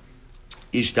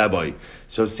 Ishtaboy.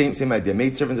 So same idea.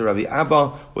 Maidservant of Rabbi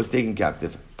Abba was taken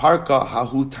captive. Parka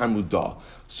hahu tamudah.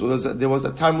 So there was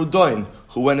a Talmudoin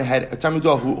who went ahead, a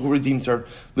Talmudah who redeemed her.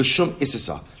 L'shum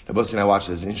isisa. Now watch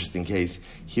this, an interesting case.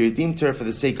 He redeemed her for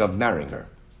the sake of marrying her.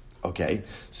 Okay?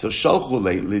 So shalchu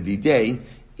lididei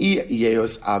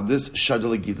iyeyos abdus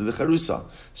shadal gita de charusa.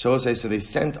 So they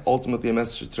sent ultimately a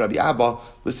message to Rabbi Abba.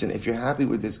 Listen, if you're happy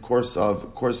with this course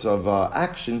of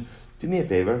action, do me a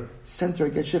favor, send her a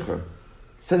get shikhr.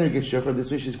 Send her a get shikhr.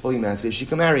 This way she's fully emancipated. She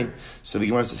can marry. So the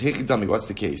Gemara says, "Hey, Chidami, what's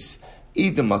the case?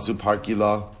 Idem matzu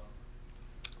parkila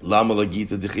lama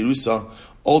lagita de chirusa."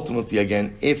 Ultimately,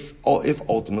 again, if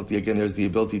ultimately again there's the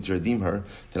ability to redeem her,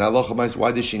 then Allah Chabayis,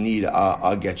 why does she need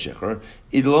a get shikhr?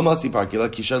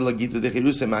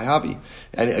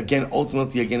 And again,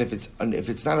 ultimately, again, if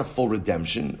it's not a full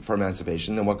redemption for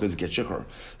emancipation, then what goes get shikhr?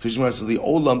 So Gemara says the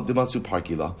olam dematzu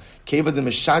parkila keva de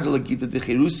meshadel lagita de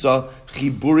chirusa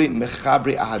chiburi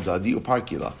mechabri ahadadi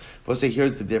uparkila. We'll say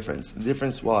here's the difference. The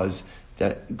difference was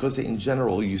that because in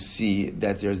general you see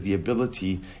that there's the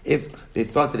ability, if they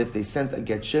thought that if they sent a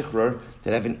get shikhr,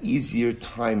 they'd have an easier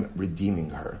time redeeming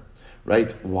her.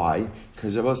 Right? Why?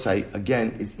 Because I will say,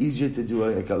 again, it's easier to do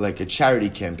like a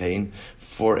charity campaign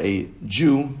for a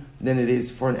Jew than it is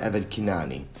for an Eved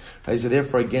Kinani. Right? So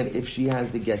therefore, again, if she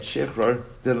has the get shikhr,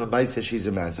 then Rabbi says she's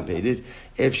emancipated.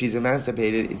 If she's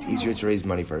emancipated, it's easier to raise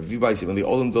money for her. What's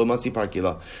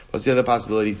the other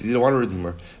possibilities? They don't want to redeem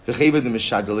her.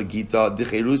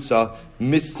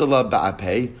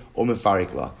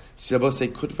 So Rabbi say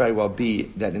could very well be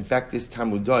that in fact this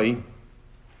Talmudai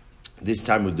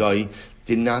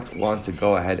did not want to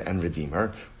go ahead and redeem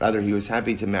her. Rather, he was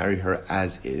happy to marry her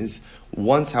as is.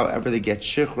 Once, however, the get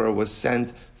shikhr was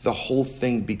sent, the whole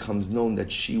thing becomes known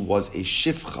that she was a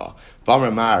shifcha.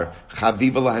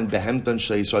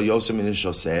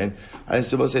 I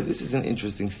suppose say this is an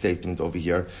interesting statement over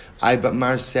here. But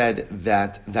Mar said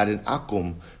that an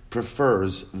akum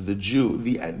prefers the Jew,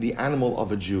 the animal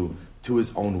of a Jew, to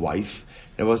his own wife.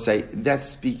 And I will say that's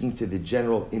speaking to the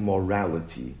general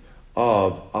immorality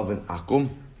of an akum.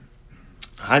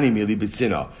 Hani mili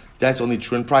b'tzina. That's only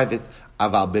true in private.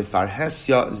 Aval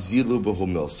befarhesya zilu b'hu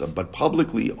milsa. But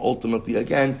publicly, ultimately,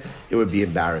 again, it would be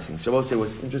embarrassing. So I will say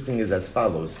what's interesting is as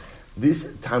follows.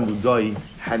 This Talmudai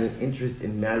had an interest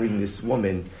in marrying this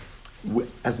woman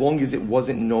as long as it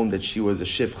wasn't known that she was a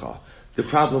shifcha. The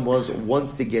problem was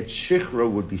once the get shikhr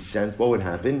would be sent, what would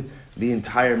happen? The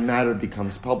entire matter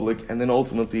becomes public, and then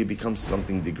ultimately it becomes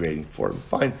something degrading for him.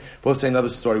 Fine. We'll say another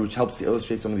story which helps to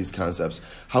illustrate some of these concepts.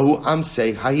 Hahi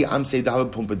amse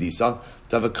dahab pumpadisa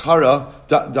davakara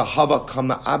dahava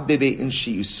kama abdebe in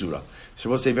shi usura. So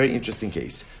we'll say a very interesting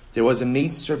case. There was a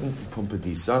maidservant in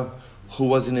Pumpadisa who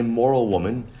was an immoral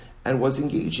woman and was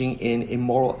engaging in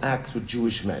immoral acts with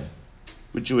Jewish men.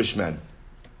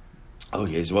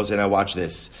 Okay, so we'll say now watch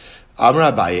this.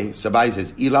 Amar Abaye, so Abaye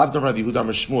says, Ilavdam Rav Yehuda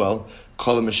Shmuel,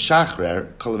 kol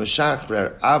meshachrer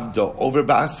avdo over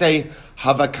ba'asei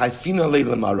hava kaifina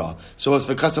le'lemara. So it's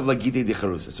because of lagite de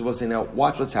charusa. So we'll say now,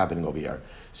 watch what's happening over here.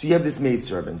 So you have this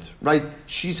maidservant, right?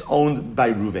 She's owned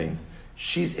by Ruvain.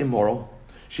 She's immoral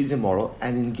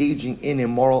and engaging in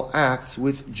immoral acts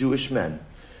with Jewish men.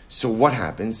 So what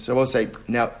happens? So we'll say,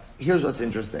 now, here's what's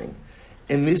interesting.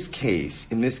 In this case,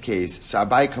 so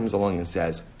Abaye comes along and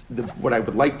says, what I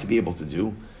would like to be able to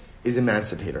do is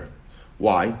emancipate her.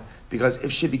 Why? Because if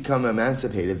she become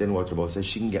emancipated, then what Rabbi says,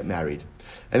 she can get married.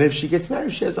 And if she gets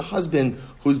married, she has a husband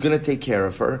who's going to take care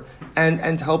of her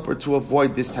and help her to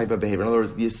avoid this type of behavior. In other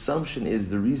words, the assumption is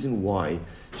the reason why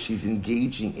she's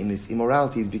engaging in this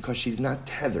immorality is because she's not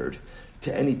tethered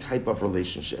to any type of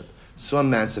relationship. So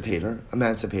emancipate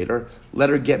her, let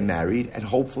her get married, and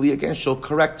hopefully again she'll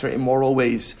correct her immoral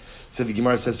ways. So the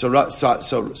Gemara says, so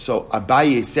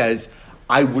Abaye says,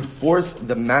 I would force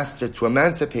the master to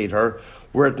emancipate her,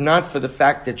 were it not for the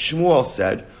fact that Shmuel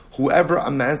said, whoever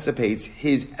emancipates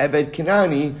his Eved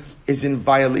Kenani is in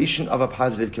violation of a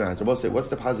positive commandment. We'll say, what's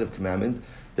the positive commandment?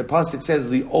 The pasuk says,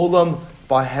 "Li'olam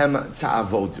bahem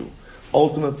ta'avodu."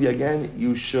 Ultimately, again,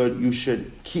 you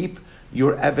should keep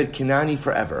your Eved Kenani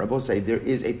forever. I will say there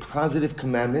is a positive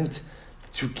commandment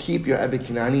to keep your Eved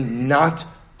Kenani, not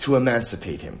to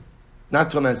emancipate him,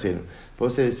 not to emancipate him. But we'll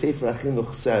say the Sefer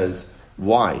HaChinuch says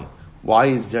why. Why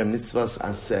is there mitzvahs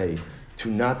asay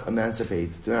to not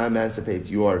emancipate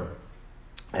your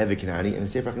Eved Kenani? And the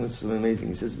Sefer HaChinuch is amazing.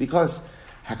 He says because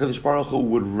HaKadosh Baruch Hu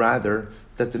would rather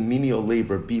that the menial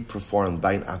labor be performed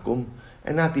by an akum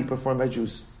and not be performed by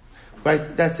Jews.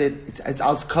 Right? That's it. It's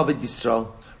als kavod Yisrael.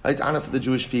 Right? Honor for the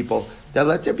Jewish people. That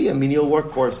let there be a menial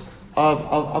workforce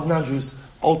of non-Jews,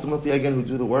 ultimately again, who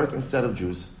do the work instead of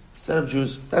Jews.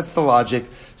 That's the logic.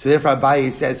 So therefore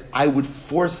Abaye says, I would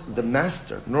force the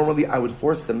master. Normally I would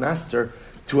force the master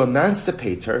to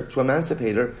emancipate her,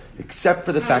 except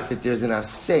for the fact that there's an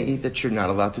assay that you're not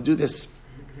allowed to do this.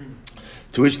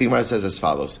 To which the Gemara says as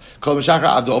follows. So the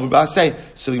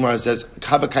Gemara says,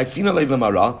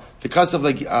 because of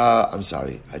I'm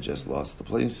sorry, I just lost the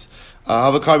place.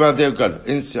 Have a card there, good.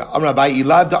 Because of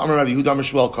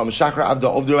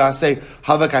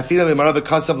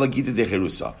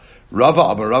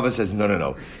Rava says,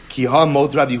 no. Kiha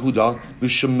mod Rabbi Yehuda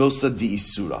v'shemilsa di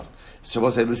isura. So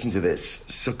we'll say, listen to this.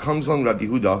 So comes along Rabbi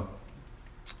Yehuda,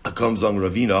 comes along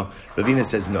Ravina. Ravina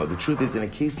says, no, the truth is in a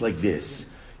case like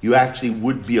this, you actually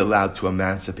would be allowed to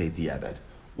emancipate the Eved.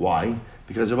 Why?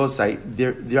 Because Rabbi say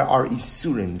there are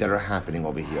isurim that are happening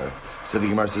over here. So the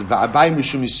Gemara says, "Va'abai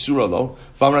mishum isura lo,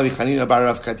 v'amar Rabbi Chanina bar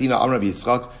Rav Katina amar Rabbi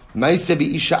Yitzchak, ma'aseh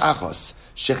bi'isha achos,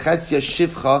 shechatzia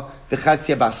shivcha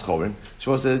v'chatzia baschorin."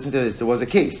 So we'll say, listen to this. There was a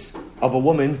case of a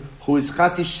woman who is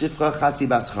chatzi shivcha, chatzi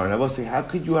baschorin. I will say, how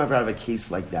could you ever have a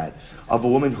case like that of a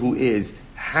woman who is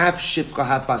half shivcha,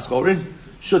 half baschorin?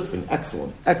 Shutfin,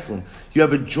 excellent. You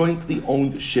have a jointly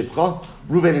owned shivcha,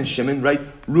 Reuven and Shimon, right?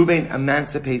 Reuven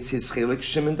emancipates his chelik,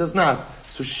 Shimon does not.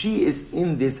 So she is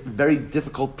in this very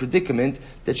difficult predicament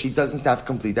that she doesn't have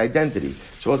complete identity.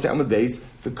 So we'll say, Amud Beis,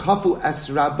 v'kafu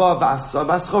esraba v'asa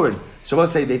baschorin. So we'll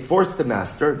say, they forced the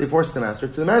master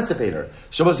to emancipate her.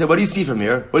 So we'll say, what do you see from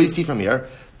here?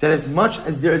 That as much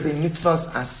as there is a mitzvah's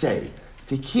asay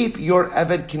to keep your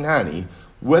Eved Kenani,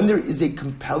 when there is a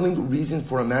compelling reason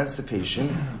for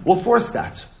emancipation, we'll force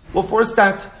that. So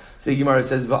the Gemara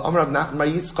says, "Va'amar Nachman bar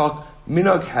Yitzchak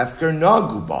minag hefker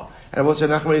naguba." And Rabbi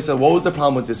Nachman said, what was the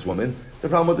problem with this woman? The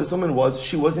problem with this woman was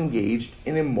she was engaged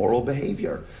in immoral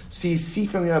behavior. So you see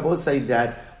from here, Rabbi say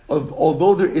that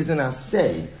although there is an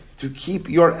assay to keep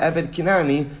your Eved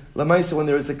Kenani, Lamaisa, when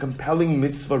there is a compelling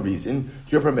mitzvah reason,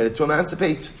 you're permitted to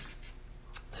emancipate.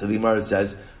 So the Gemara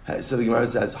says,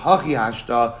 Hachi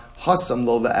hashta hasam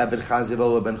lo le'eved chazia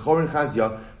lo ben chorin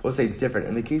chazia. We'll say it's different.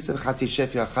 In the case of Chatzi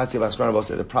Shefia, Chatzi Basran, we'll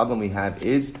say the problem we have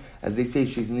is, as they say,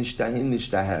 she's nishtahin,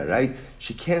 nishtaher, right?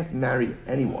 She can't marry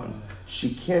anyone.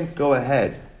 She can't go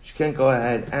ahead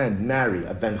and marry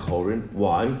a Ben Chorin.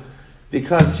 Why?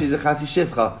 Because she's a Chatzi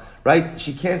Shefcha, right?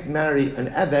 She can't marry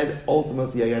an Eved,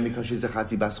 ultimately, again, because she's a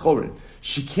Chatzi Bas Chorin.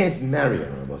 She can't marry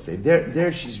anyone, we'll say.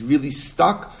 There she's really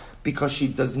stuck because she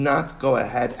does not go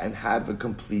ahead and have a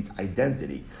complete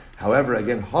identity. However,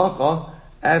 again, Hacha,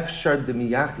 Efshar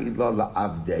demiyachid la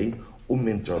la'avdei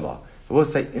uminter la. I will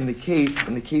say in the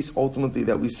case ultimately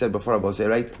that we said before, I will say,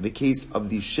 right, the case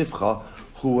of the shivcha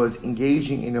who was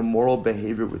engaging in immoral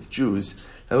behavior with Jews,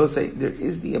 I will say there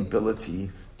is the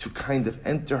ability to kind of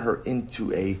enter her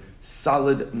into a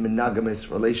solid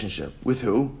monogamous relationship with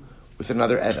who? With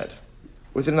another Eved.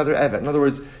 In other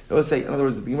words, I will say,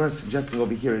 the Gemara is suggesting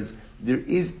over here is there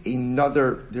is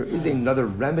another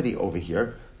remedy over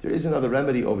here.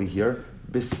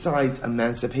 Besides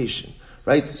emancipation,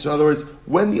 right? So in other words,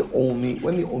 when the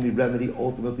only remedy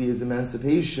ultimately is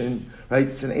emancipation, right?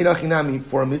 It's an eirachinami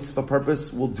for a mitzvah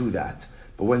purpose, we'll do that.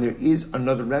 But when there is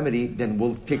another remedy, then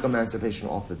we'll take emancipation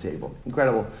off the table.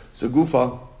 Incredible. So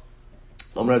Gufa,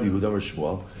 Amr Yehuda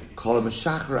Shmuel, call him a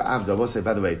shachar avda. I will say,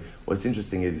 by the way, what's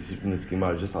interesting is you see from this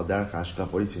Gemara, just al derech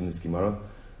hashkaf, what do you see from this Gemara?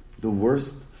 The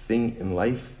worst thing in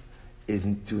life is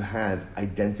to have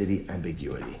identity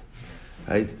ambiguity,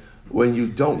 right? When you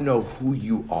don't know who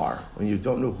you are,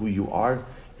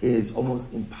 it is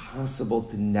almost impossible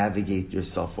to navigate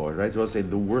yourself forward, right? We'll say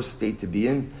the worst state to be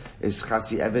in is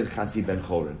chatzi eved, chatzi ben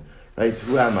chorin, right?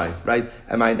 Who am I, right?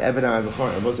 Am I an eved, am I ben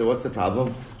chorin? And we'll say, what's the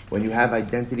problem? When you have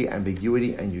identity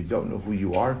ambiguity and you don't know who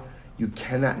you are, you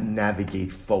cannot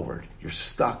navigate forward. You're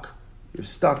stuck.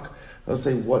 I'll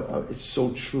say, it's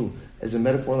so true. As a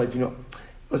metaphor in life,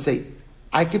 let's say,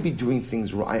 I could be doing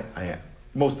things wrong.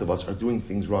 Most of us are doing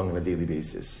things wrong on a daily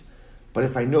basis. But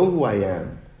if I know who I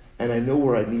am, and I know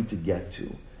where I need to get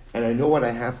to, and I know what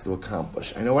I have to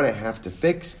accomplish, I know what I have to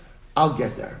fix, I'll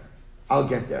get there.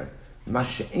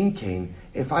 Masha'in kain,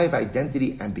 if I have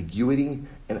identity ambiguity,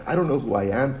 and I don't know who I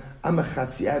am, I'm a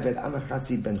chatzi eved, I'm a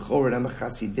chatzi ben chored, I'm a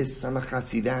chatzi this, I'm a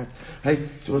chatzi that. Right?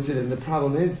 So we'll say that the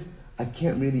problem is, I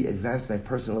can't really advance my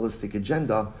personalistic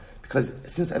agenda, because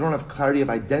since I don't have clarity of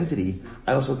identity,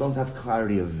 I also don't have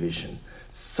clarity of vision.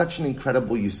 Such an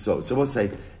incredible yisod. So we'll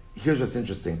say, here's what's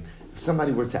interesting. If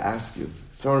somebody were to ask you,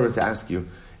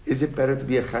 is it better to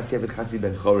be a chatzi eved, chatzi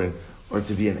ben chored, or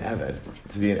to be an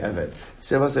eved?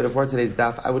 So we'll say, before today's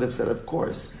daf, I would have said, of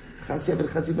course, chatzi eved,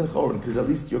 chatzi ben chored, because at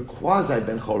least you're quasi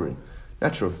ben chored.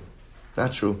 Not true.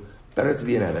 Better to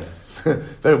be an eved.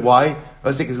 But why? I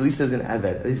was saying, because at least as an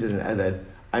eved,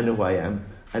 I know who I am,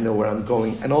 I know where I'm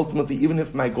going, and ultimately, even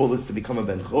if my goal is to become a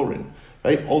ben chorin,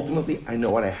 right? Ultimately, I know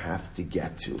what I have to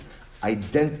get to.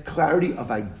 Clarity of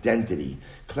identity,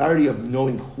 clarity of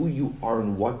knowing who you are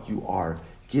and what you are,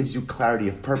 gives you clarity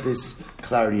of purpose,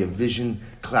 clarity of vision,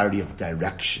 clarity of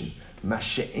direction.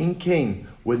 Masha'in kain,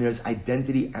 when there's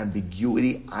identity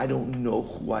ambiguity, I don't know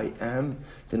who I am,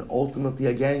 then ultimately,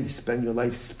 again, you spend your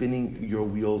life spinning your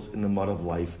wheels in the mud of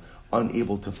life,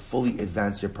 unable to fully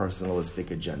advance your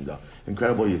personalistic agenda.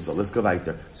 Incredible yisod. Let's go back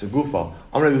there. So Gufa,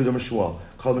 Amr Yehuda Shmuel,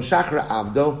 called Meshachar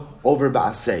Avdo over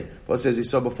Ba'aseh. But as you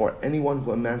saw before, anyone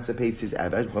who emancipates his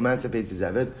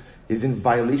eved, is in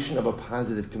violation of a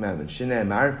positive commandment.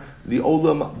 Shneimar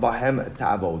li'olam bahem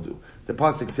ta'avodu. The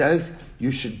pasuk says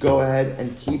you should go ahead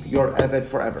and keep your eved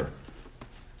forever.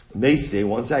 May say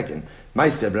 1 second. My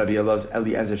said Rabbi Eliezer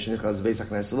shenichas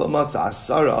veisachnes lo matza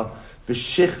asara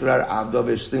v'shichrar avdo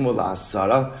v'shlimu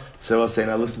la'asara. So we'll say,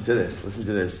 now listen to this.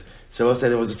 So we'll say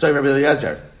there was a story of Rabbi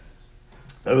Eliezer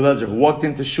who walked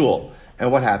into shul,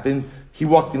 and what happened? He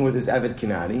walked in with his eved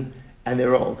Kinani, and there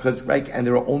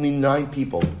were only 9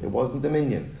 people. It wasn't a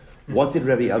minyan. What did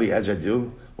Rabbi Eliezer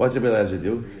do?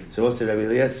 So we'll say Rabbi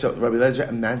Eliezer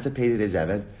emancipated his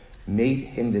eved, made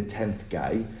him the 10th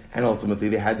guy, and ultimately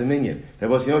they had the minyan. Now,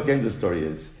 you know what the end of the story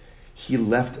is? He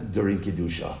left during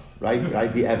Kedusha, right?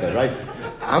 The Eved, right?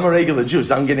 I'm a regular Jew,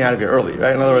 so I'm getting out of here early,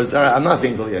 right? In other words, all right, I'm not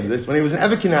staying till the end of this. When he was an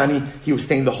Eved Kenani, he was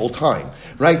staying the whole time,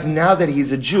 right? Now that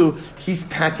he's a Jew, he's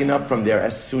packing up from there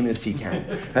as soon as he can.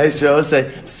 Right? So I'll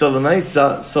say,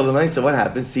 Solamaisa, what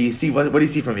happens? See, you see, what do you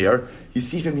see from here? You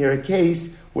see from here a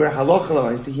case where Halacha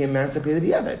Lamaisa, he emancipated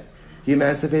the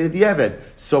Eved.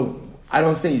 So, I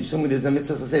don't say you. Somebody there's a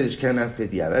mitzvah to say that you can't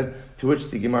emancipate the Eved, to which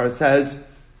the Gemara says,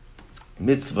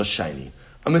 mitzvah shiny.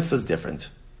 A mitzvah is different.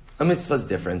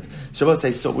 Shabbos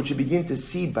says, so what you begin to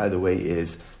see, by the way,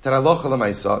 is that halacha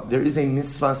l'maisa, there is a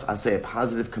mitzvah, I say a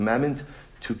positive commandment,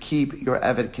 to keep your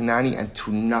Eved Kenani and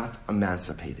to not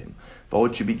emancipate him. But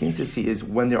what you begin to see is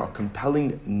when there are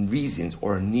compelling reasons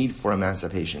or a need for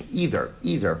emancipation, either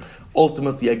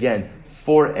ultimately again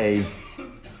for a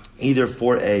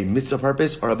mitzvah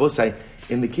purpose, or Abosai,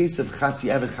 in the case of Chatzi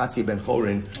Eved, Chatzi Ben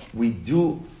Chorin, we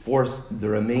do force the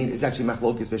remain. It's actually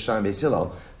Machlokes Beisham and Beis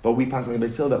Hillel, but we pass on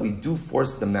Beis Hillel that we do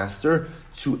force the master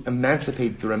to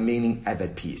emancipate the remaining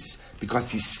Eved piece because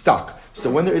he's stuck. So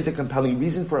when there is a compelling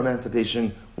reason for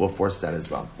emancipation, we'll force that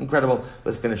as well. Incredible.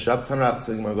 Let's finish up. Tanrab,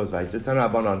 so the Gemara goes weiter.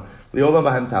 Tanrab Banan, Leolam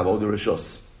Bahem Tavo, the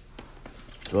Rishus.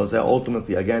 So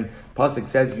ultimately, again, Pasuk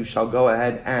says you shall go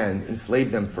ahead and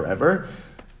enslave them forever.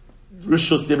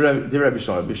 Rishus Rabbi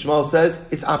Shmuel says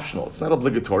it's optional. It's not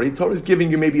obligatory. Torah is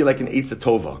giving you maybe like an Eitz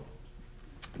Tova.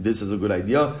 This is a good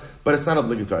idea, but it's not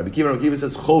obligatory. Rabbi Kiva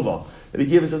says Chova. Rabbi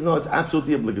Kiva says no, it's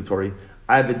absolutely obligatory.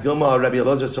 I have a Dilma Rabbi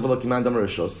Eliezer Shavalo Kimandam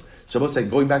Rishus. Shabbos said,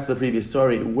 going back to the previous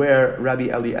story where Rabbi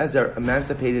Eliezer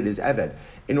emancipated his Eved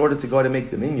in order to go out and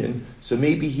make the minyan. So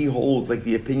maybe he holds like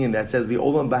the opinion that says the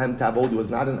Olam Bahem Tavod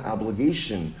was not an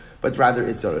obligation, but rather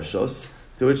it's a Rishus.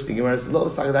 To which the Gemara says, Lo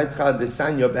Sagadai the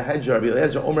Sanya Behedja Rabbi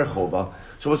Eliezer Omer Chova.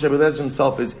 So what Rabbi Eliezer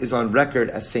himself is on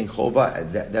record as saying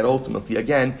Chova, that ultimately,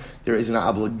 again, there is an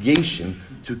obligation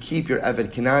to keep your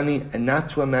Eved Kenani and not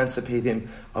to emancipate him,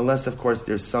 unless, of course,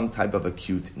 there's some type of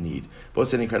acute need.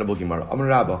 Both an incredible Gemara. Amar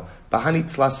Rabba, Bahani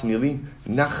Tlas Mili,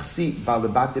 Nachsi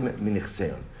Balabatim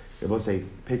Minichseon. They both say,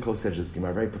 pay close attention to this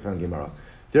Gemara, very profound Gemara.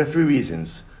 There are 3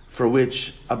 reasons for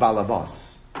which a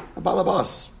balabas,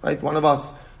 right, one of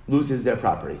us, loses their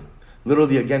property.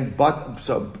 Literally again, plus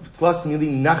mili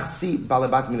nachsi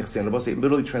balabat minichsein. Say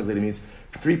literally translated means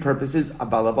for 3 purposes, a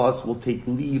balabas will take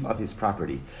leave of his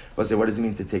property. Say, what does it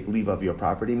mean to take leave of your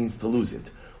property? It means to lose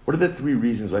it. What are the 3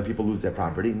 reasons why people lose their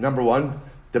property? Number 1,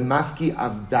 the mafki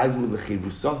avdayu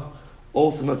lechirusa.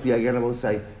 Ultimately, again, I will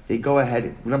say they go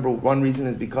ahead. Number 1 reason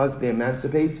is because they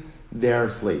emancipate their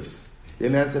slaves. They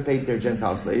emancipate their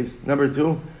Gentile slaves. Number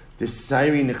 2, the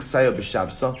Sairi Nichsaya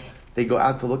B'Shabsa. They go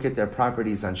out to look at their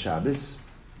properties on Shabbos.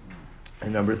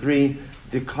 And number 3,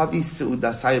 the Kavi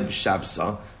Seudasaya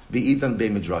B'Shabsa B'Idan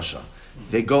B'Midrasha.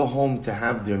 They go home to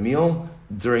have their meal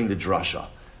during the drasha.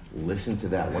 Listen to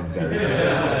that one very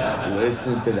carefully.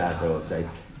 Listen to that, I will say.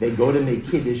 They go to make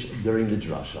Kiddush during the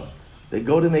drasha.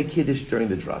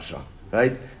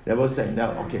 Right? And I will say,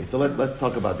 now, okay, so let's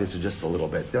talk about this for just a little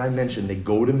bit. Did I mention they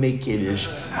go to make Kiddush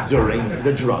during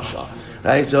the drasha?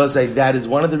 Right? So I'll say that is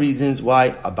one of the reasons why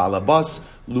a balabas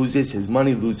loses his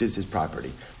money, loses his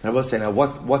property. And I will say, now,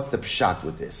 what's the pshat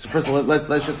with this? First of all, let's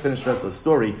just finish the rest of the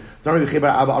story. There were 2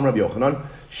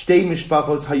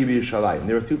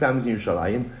 families in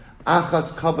Yerushalayim.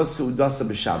 Achas kavas suudasa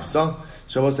b'shabsa.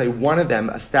 So I will say one of them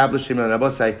established him, and I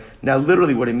will say, now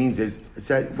literally what it means is,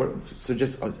 so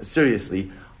just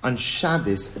seriously, on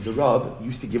Shabbos, the Rav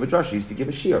used to give a drasha, used to give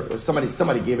a shir, or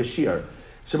somebody gave a shir.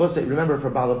 So I will say, remember,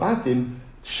 for Balabatim,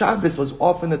 Shabbos was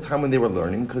often the time when they were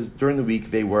learning, because during the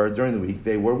week they were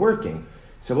working.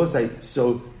 So I will say,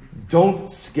 so don't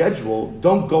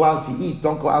go out to eat,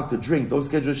 don't go out to drink, don't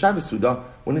schedule Shabbos Suda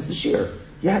when it's the shir.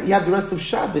 You have the rest of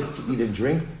Shabbos to eat and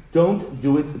drink, don't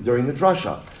do it during the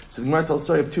drasha. So the Gemara tells the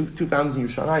story of two families in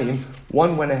Yerushalayim.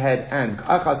 One went ahead and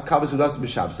achas kavas udas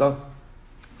b'shabsa.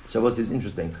 Shabbos is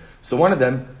interesting. So one of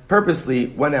them purposely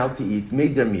went out to eat,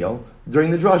 made their meal during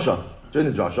the drasha. The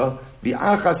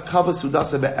achas kavas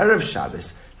udas be'erev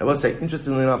Shabbos. I will say,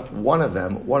 interestingly enough, one of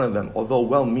them, although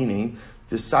well-meaning,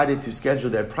 decided to schedule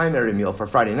their primary meal for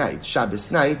Friday night,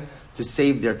 Shabbos night, to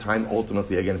save their time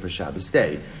ultimately again for Shabbos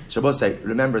day. Shabbos say,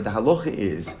 remember, the halacha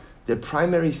is the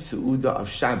primary su'uda of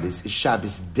Shabbos is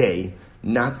Shabbos day,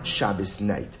 not Shabbos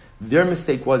night. Their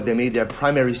mistake was they made their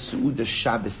primary su'uda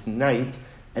Shabbos night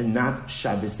and not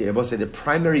Shabbos day. Shabbos say the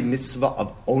primary mitzvah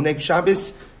of Oneg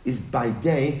Shabbos is by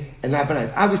day and not by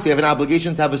night. Obviously, you have an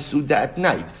obligation to have a su'uda at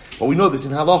night. But we know this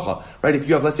in halacha, right? If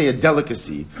you have, let's say, a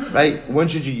delicacy, right? When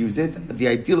should you use it? The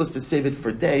ideal is to save it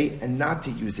for day and not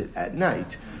to use it at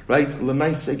night, right?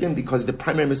 L'maisa again, because the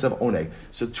primary mitzvah of Oneg.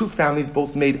 So 2 families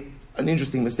both made an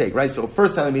interesting mistake, right? So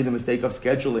first family made the mistake of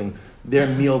scheduling their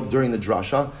meal during the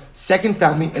drasha. Second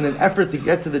family, in an effort to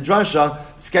get to the drasha,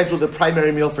 scheduled the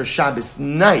primary meal for Shabbos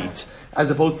night as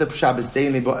opposed to Shabbos day,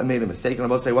 and they made a mistake. And I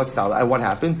will say, what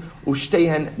happened?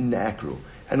 Ushtehen ne'ekru.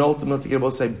 And ultimately, I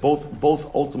will say,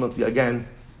 both ultimately, again,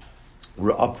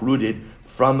 were uprooted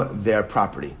from their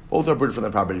property. Both are uprooted from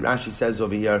their property. Rashi says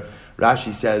over here,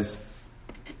 Rashi says,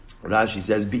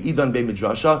 "Bi'idan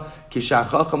be'midrasha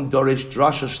kishachacham dorish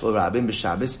drasha shel rabim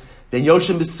b'Shabbos then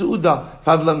yoshem b'suuda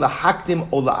favlam lahaktim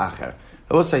o la'acher."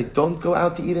 I will say, don't go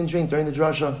out to eat and drink during the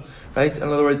drasha, right? In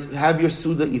other words, have your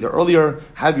suuda either earlier,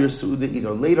 have your suuda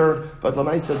either later, but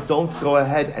l'maisa, don't go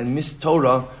ahead and miss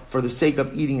Torah for the sake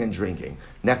of eating and drinking.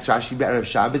 Next Rashi be'erev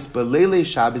Shabbos, b'leilei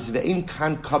Shabbos ve'im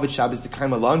kan kavod Shabbos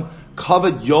t'kaim alon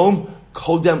kavod yom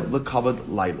kodem lekavod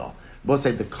laila. We'll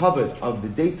say the kavod of the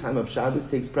daytime of Shabbos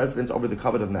takes precedence over the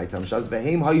kavod of nighttime Shabbos.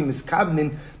 Ve'hem hayu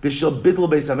miskavnin b'shil bidl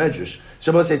beis hamedrash.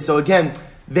 Shabbos says, so again,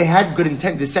 they had good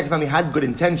intent. The second family had good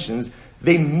intentions.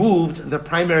 They moved the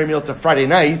primary meal to Friday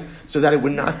night so that it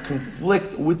would not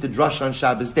conflict with the drush on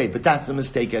Shabbos day. But that's a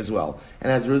mistake as well.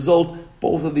 And as a result,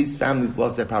 both of these families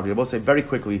lost their property. I will say very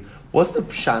quickly, what's the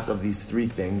pshat of these 3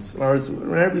 things? In other words,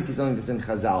 whenever we see something that's in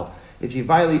Chazal, if you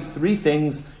violate 3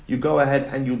 things, you go ahead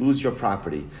and you lose your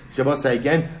property. So I will say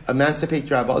again, emancipate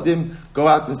your avadim, go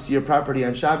out and see your property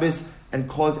on Shabbos, and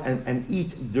and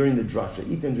eat during the drasha.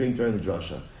 Eat and drink during the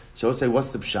drasha. Shabbos say,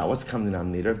 what's the pshat? What's the common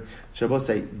denominator? Shabbos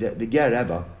say, the Ger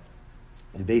Rebbe,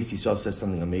 the Beis Yisrael, says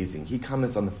something amazing. He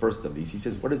comments on the first of these. He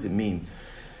says, what does it mean?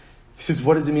 He says,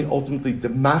 what does it mean ultimately? The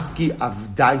mafki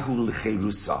avdaihu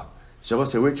l'cherusa.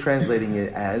 Shabbos say, we're translating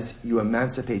it as, you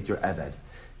emancipate your eved.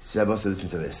 Shabbos say, listen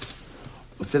to this.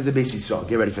 It says the Beis Yisrael,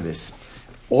 get ready for this.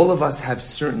 All of us have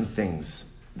certain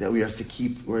things that we're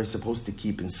supposed to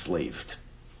keep enslaved.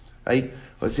 Right?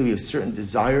 Let's say we have certain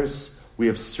desires, we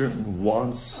have certain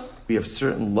wants, we have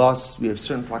certain lusts, we have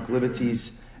certain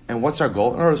proclivities, and what's our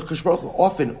goal? In other words, HaKadosh Baruch Hu,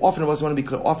 often of us want to be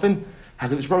clear, often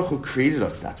HaKadosh Baruch Hu created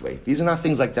us that way. These are not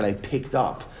things like that I picked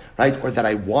up, right, or that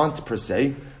I want per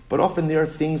se, but often there are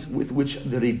things with which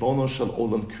the Ribono Shel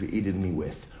Olam created me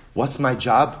with. What's my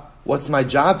job?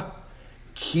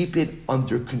 Keep it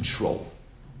under control.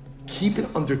 Keep it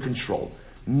under control.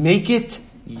 Make it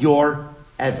your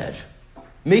eved.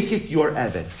 Make it your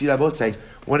eved. See, Rabbi say,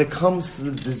 when it comes to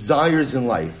the desires in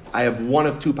life, I have one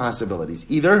of 2 possibilities.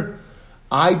 Either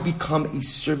I become a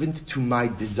servant to my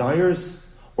desires,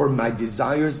 or my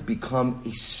desires become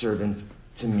a servant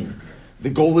to me.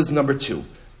 The goal is number 2.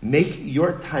 Make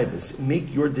your taivas,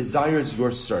 make your desires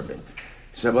your servant.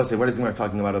 Shabbat say, what is Gemara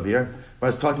talking about over here? What I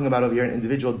was talking about over here, an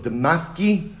individual,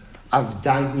 demafki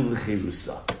avdayu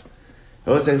l'cherusa. I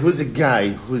will say, who's a guy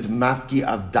who's mafki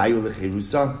avdayu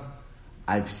l'cherusa?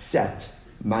 I've set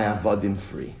my avodim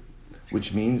free,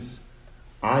 which means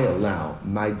I allow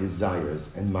my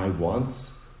desires and my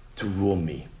wants to rule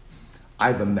me.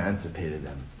 I've emancipated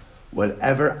them.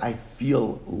 Whatever I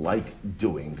feel like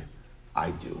doing,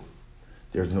 I do.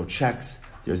 There's no checks,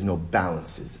 there's no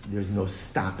balances, there's no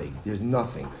stopping, there's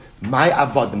nothing. My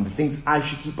avodim, the things I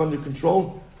should keep under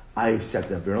control, I've set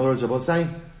them free. In other words, Rabbi saying,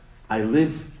 I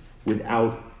live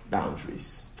without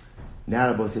boundaries.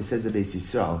 Now Rabbi says the Beis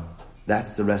Yisrael,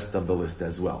 that's the rest of the list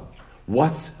as well.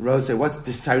 What's the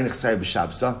Sayin Chsai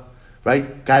b'Shabsa?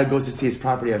 Right? Guy goes to see his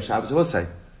property on Shabbos. What's say?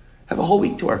 Have a whole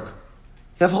week to work.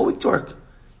 You have a whole week to work.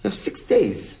 You have 6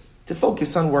 days to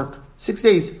focus on work. 6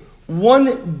 days.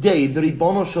 One day, the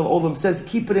Ribono Shel Olam says,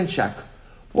 keep it in check.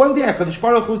 One day, HaKadosh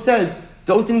Baruch Hu says,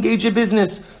 don't engage in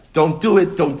business. Don't do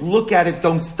it. Don't look at it.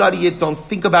 Don't study it. Don't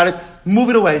think about it. Move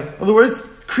it away. In other words,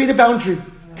 create a boundary.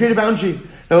 Create a boundary.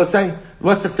 Now, let's say,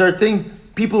 what's the third thing?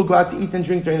 People who go out to eat and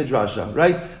drink during the drasha,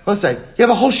 right? Let's say, you have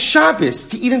a whole Shabbos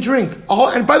to eat and drink.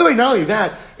 And by the way, not only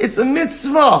that, it's a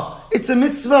mitzvah. It's a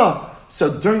mitzvah.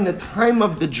 So during the time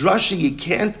of the drasha, you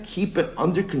can't keep it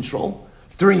under control.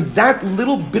 During that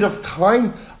little bit of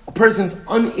time, a person's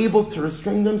unable to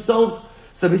restrain themselves.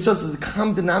 So the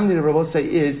common denominator, Rabbi say,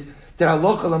 is that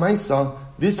halacha l'maisa,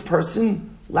 this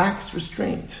person lacks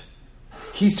restraint.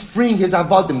 He's freeing his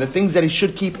avadim, the things that he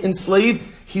should keep enslaved,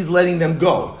 he's letting them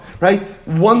go. Right?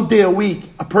 1 day a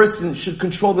week, a person should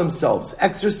control themselves,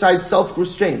 exercise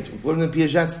self-restraint. We've learned in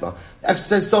Piagetz,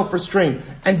 exercise self-restraint,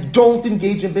 and don't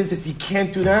engage in business. You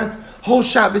can't do that. Whole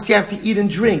Shabbos you have to eat and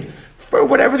drink. For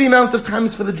whatever the amount of time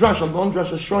is for the drasha, long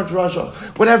drasha, short drasha,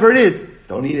 whatever it is,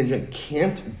 don't eat and drink.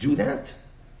 Can't do that.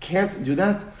 Can't do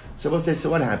that. So we'll say, so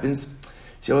what happens?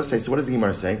 So we'll say, so what does the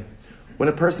Gemara say? When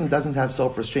a person doesn't have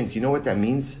self-restraint, you know what that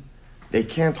means? They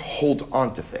can't hold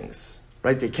on to things.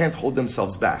 Right? They can't hold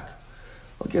themselves back.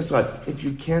 Well, guess what? If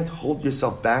you can't hold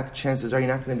yourself back, chances are you're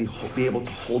not going to be able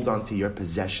to hold on to your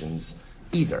possessions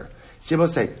either. So you will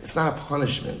say, it's not a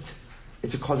punishment.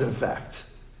 It's a cause and effect.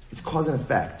 It's cause and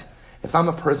effect. If I'm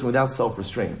a person without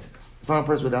self-restraint, if I'm a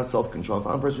person without self-control, if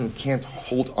I'm a person who can't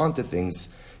hold on to things,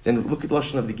 then look at the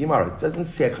Lashon of the Gemara. It doesn't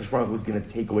say HaKadosh Baruch Hu is going to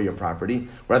take away your property.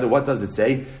 Rather, what does it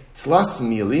say? Tzlas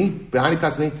mili, behani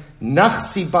tasli,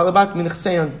 nachsi balabat min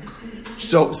chseyon.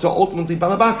 So ultimately,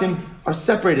 balabatim are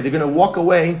separated. They're going to walk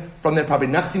away from their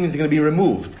property. Nachsi means they're going to be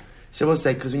removed. So we'll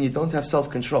say, because when you don't have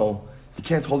self-control, you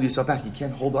can't hold yourself back. You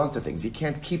can't hold on to things. You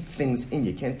can't keep things in.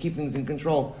 You can't keep things in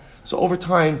control. So over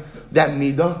time, that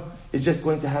midah is just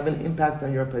going to have an impact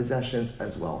on your possessions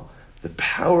as well. The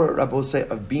power, Rabbi say,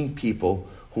 of being people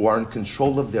who are in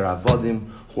control of their avodim,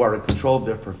 who are in control of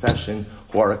their profession,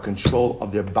 who are in control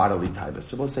of their bodily taivas.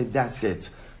 So we'll say, that's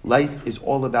it. Life is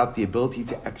all about the ability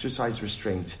to exercise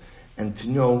restraint and to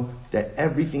know that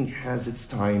everything has its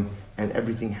time and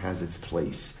everything has its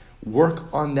place.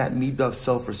 Work on that midah of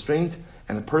self-restraint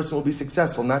and a person will be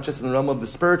successful, not just in the realm of the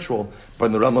spiritual, but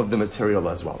in the realm of the material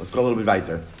as well. Let's go a little bit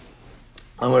weiter.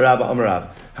 Amarav.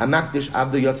 Hamakdish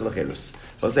abdu yotza l'cherus.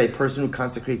 Let's say a person who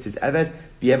consecrates his eved,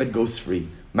 the eved goes free.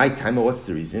 My timer, what's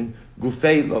the reason?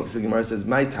 Gufei lo, so the Gemara says,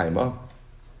 my timer,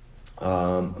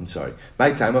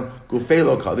 my timer, gufei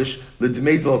lo kadosh,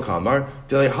 l'dmeid lo kamar,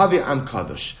 d'lehavi am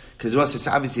kadosh. Because it's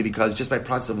obviously because just by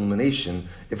process of elimination,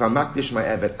 if I'm makdish my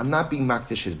eved, I'm not being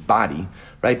makdish his body,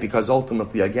 right? Because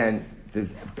ultimately, again, the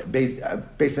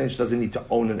base doesn't need to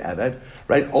own an eved,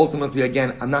 right? Ultimately,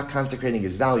 again, I'm not consecrating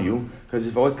his value, because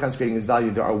if I was consecrating his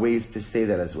value, there are ways to say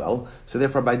that as well. So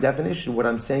therefore, by definition, what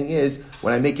I'm saying is,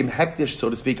 when I make him hektish, so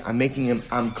to speak, I'm making him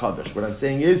am kadosh. What I'm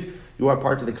saying is, you are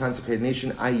part of the consecrated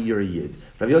nation, i.e. you're a yid.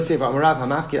 Rabbi Yosef Amarav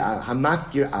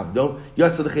hamafkir avdo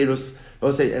yotza l'cherus.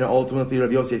 And ultimately,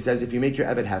 Rabbi Yosef says, if you make your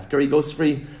eved hefker, he goes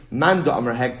free. Manda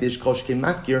amar hektish koshkin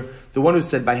mafkir. The one who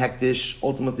said by hektish,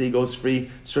 ultimately he goes free,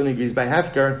 certainly agrees by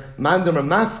hefker. Manda amar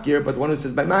mafkir, but the one who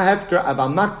says by ma hefker,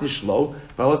 aval makdish lo.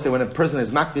 But I will say, when a person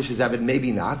is makdish his eved,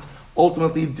 maybe not.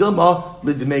 Ultimately, dilma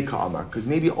lidmei ka'amar. Because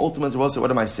maybe ultimately, also,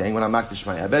 what am I saying when I'm makdish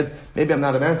my eved? Maybe I'm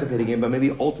not emancipating him, but maybe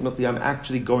ultimately I'm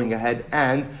actually going ahead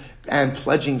and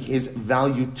pledging his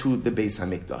value to the Beis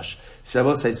HaMikdash. So I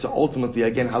will say, so ultimately,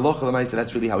 again, halacha l'maisa,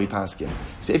 that's really how we pass him.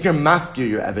 So if you're mafkir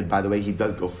your eved, by the way, he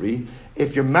does go free.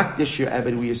 If you're makdish your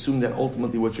eved, we assume that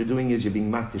ultimately what you're doing is you're being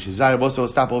makdish. Zayir, we'll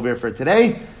stop over here for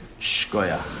today.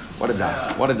 Shkoyach. What a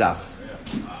daf. What a daf.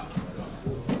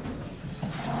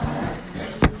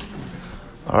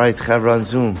 All right, Chevra on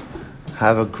Zoom.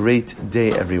 Have a great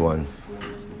day, everyone.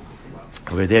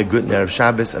 We're there, good Erev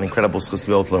Shabbos, an incredible schus to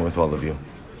be able to learn with all of you.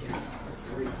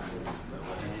 Can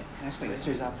I ask my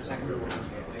yesterday's out for a second?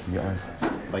 Can you ask?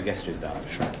 My yesterday's out.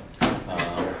 Sure.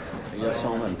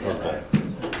 Yasom and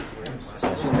Prizbol. So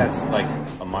I assume that's like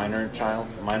a minor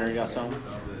Yasom?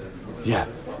 Yeah.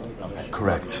 Okay.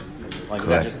 Correct. Like,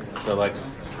 Correct. Is that just, so like,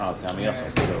 it's not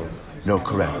Yasom. So No,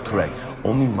 correct.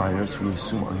 Only minors we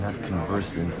assume are not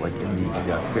conversant, like in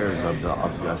the affairs of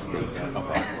the estate.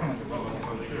 okay.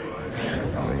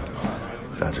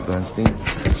 Dr.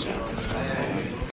 Glenstein.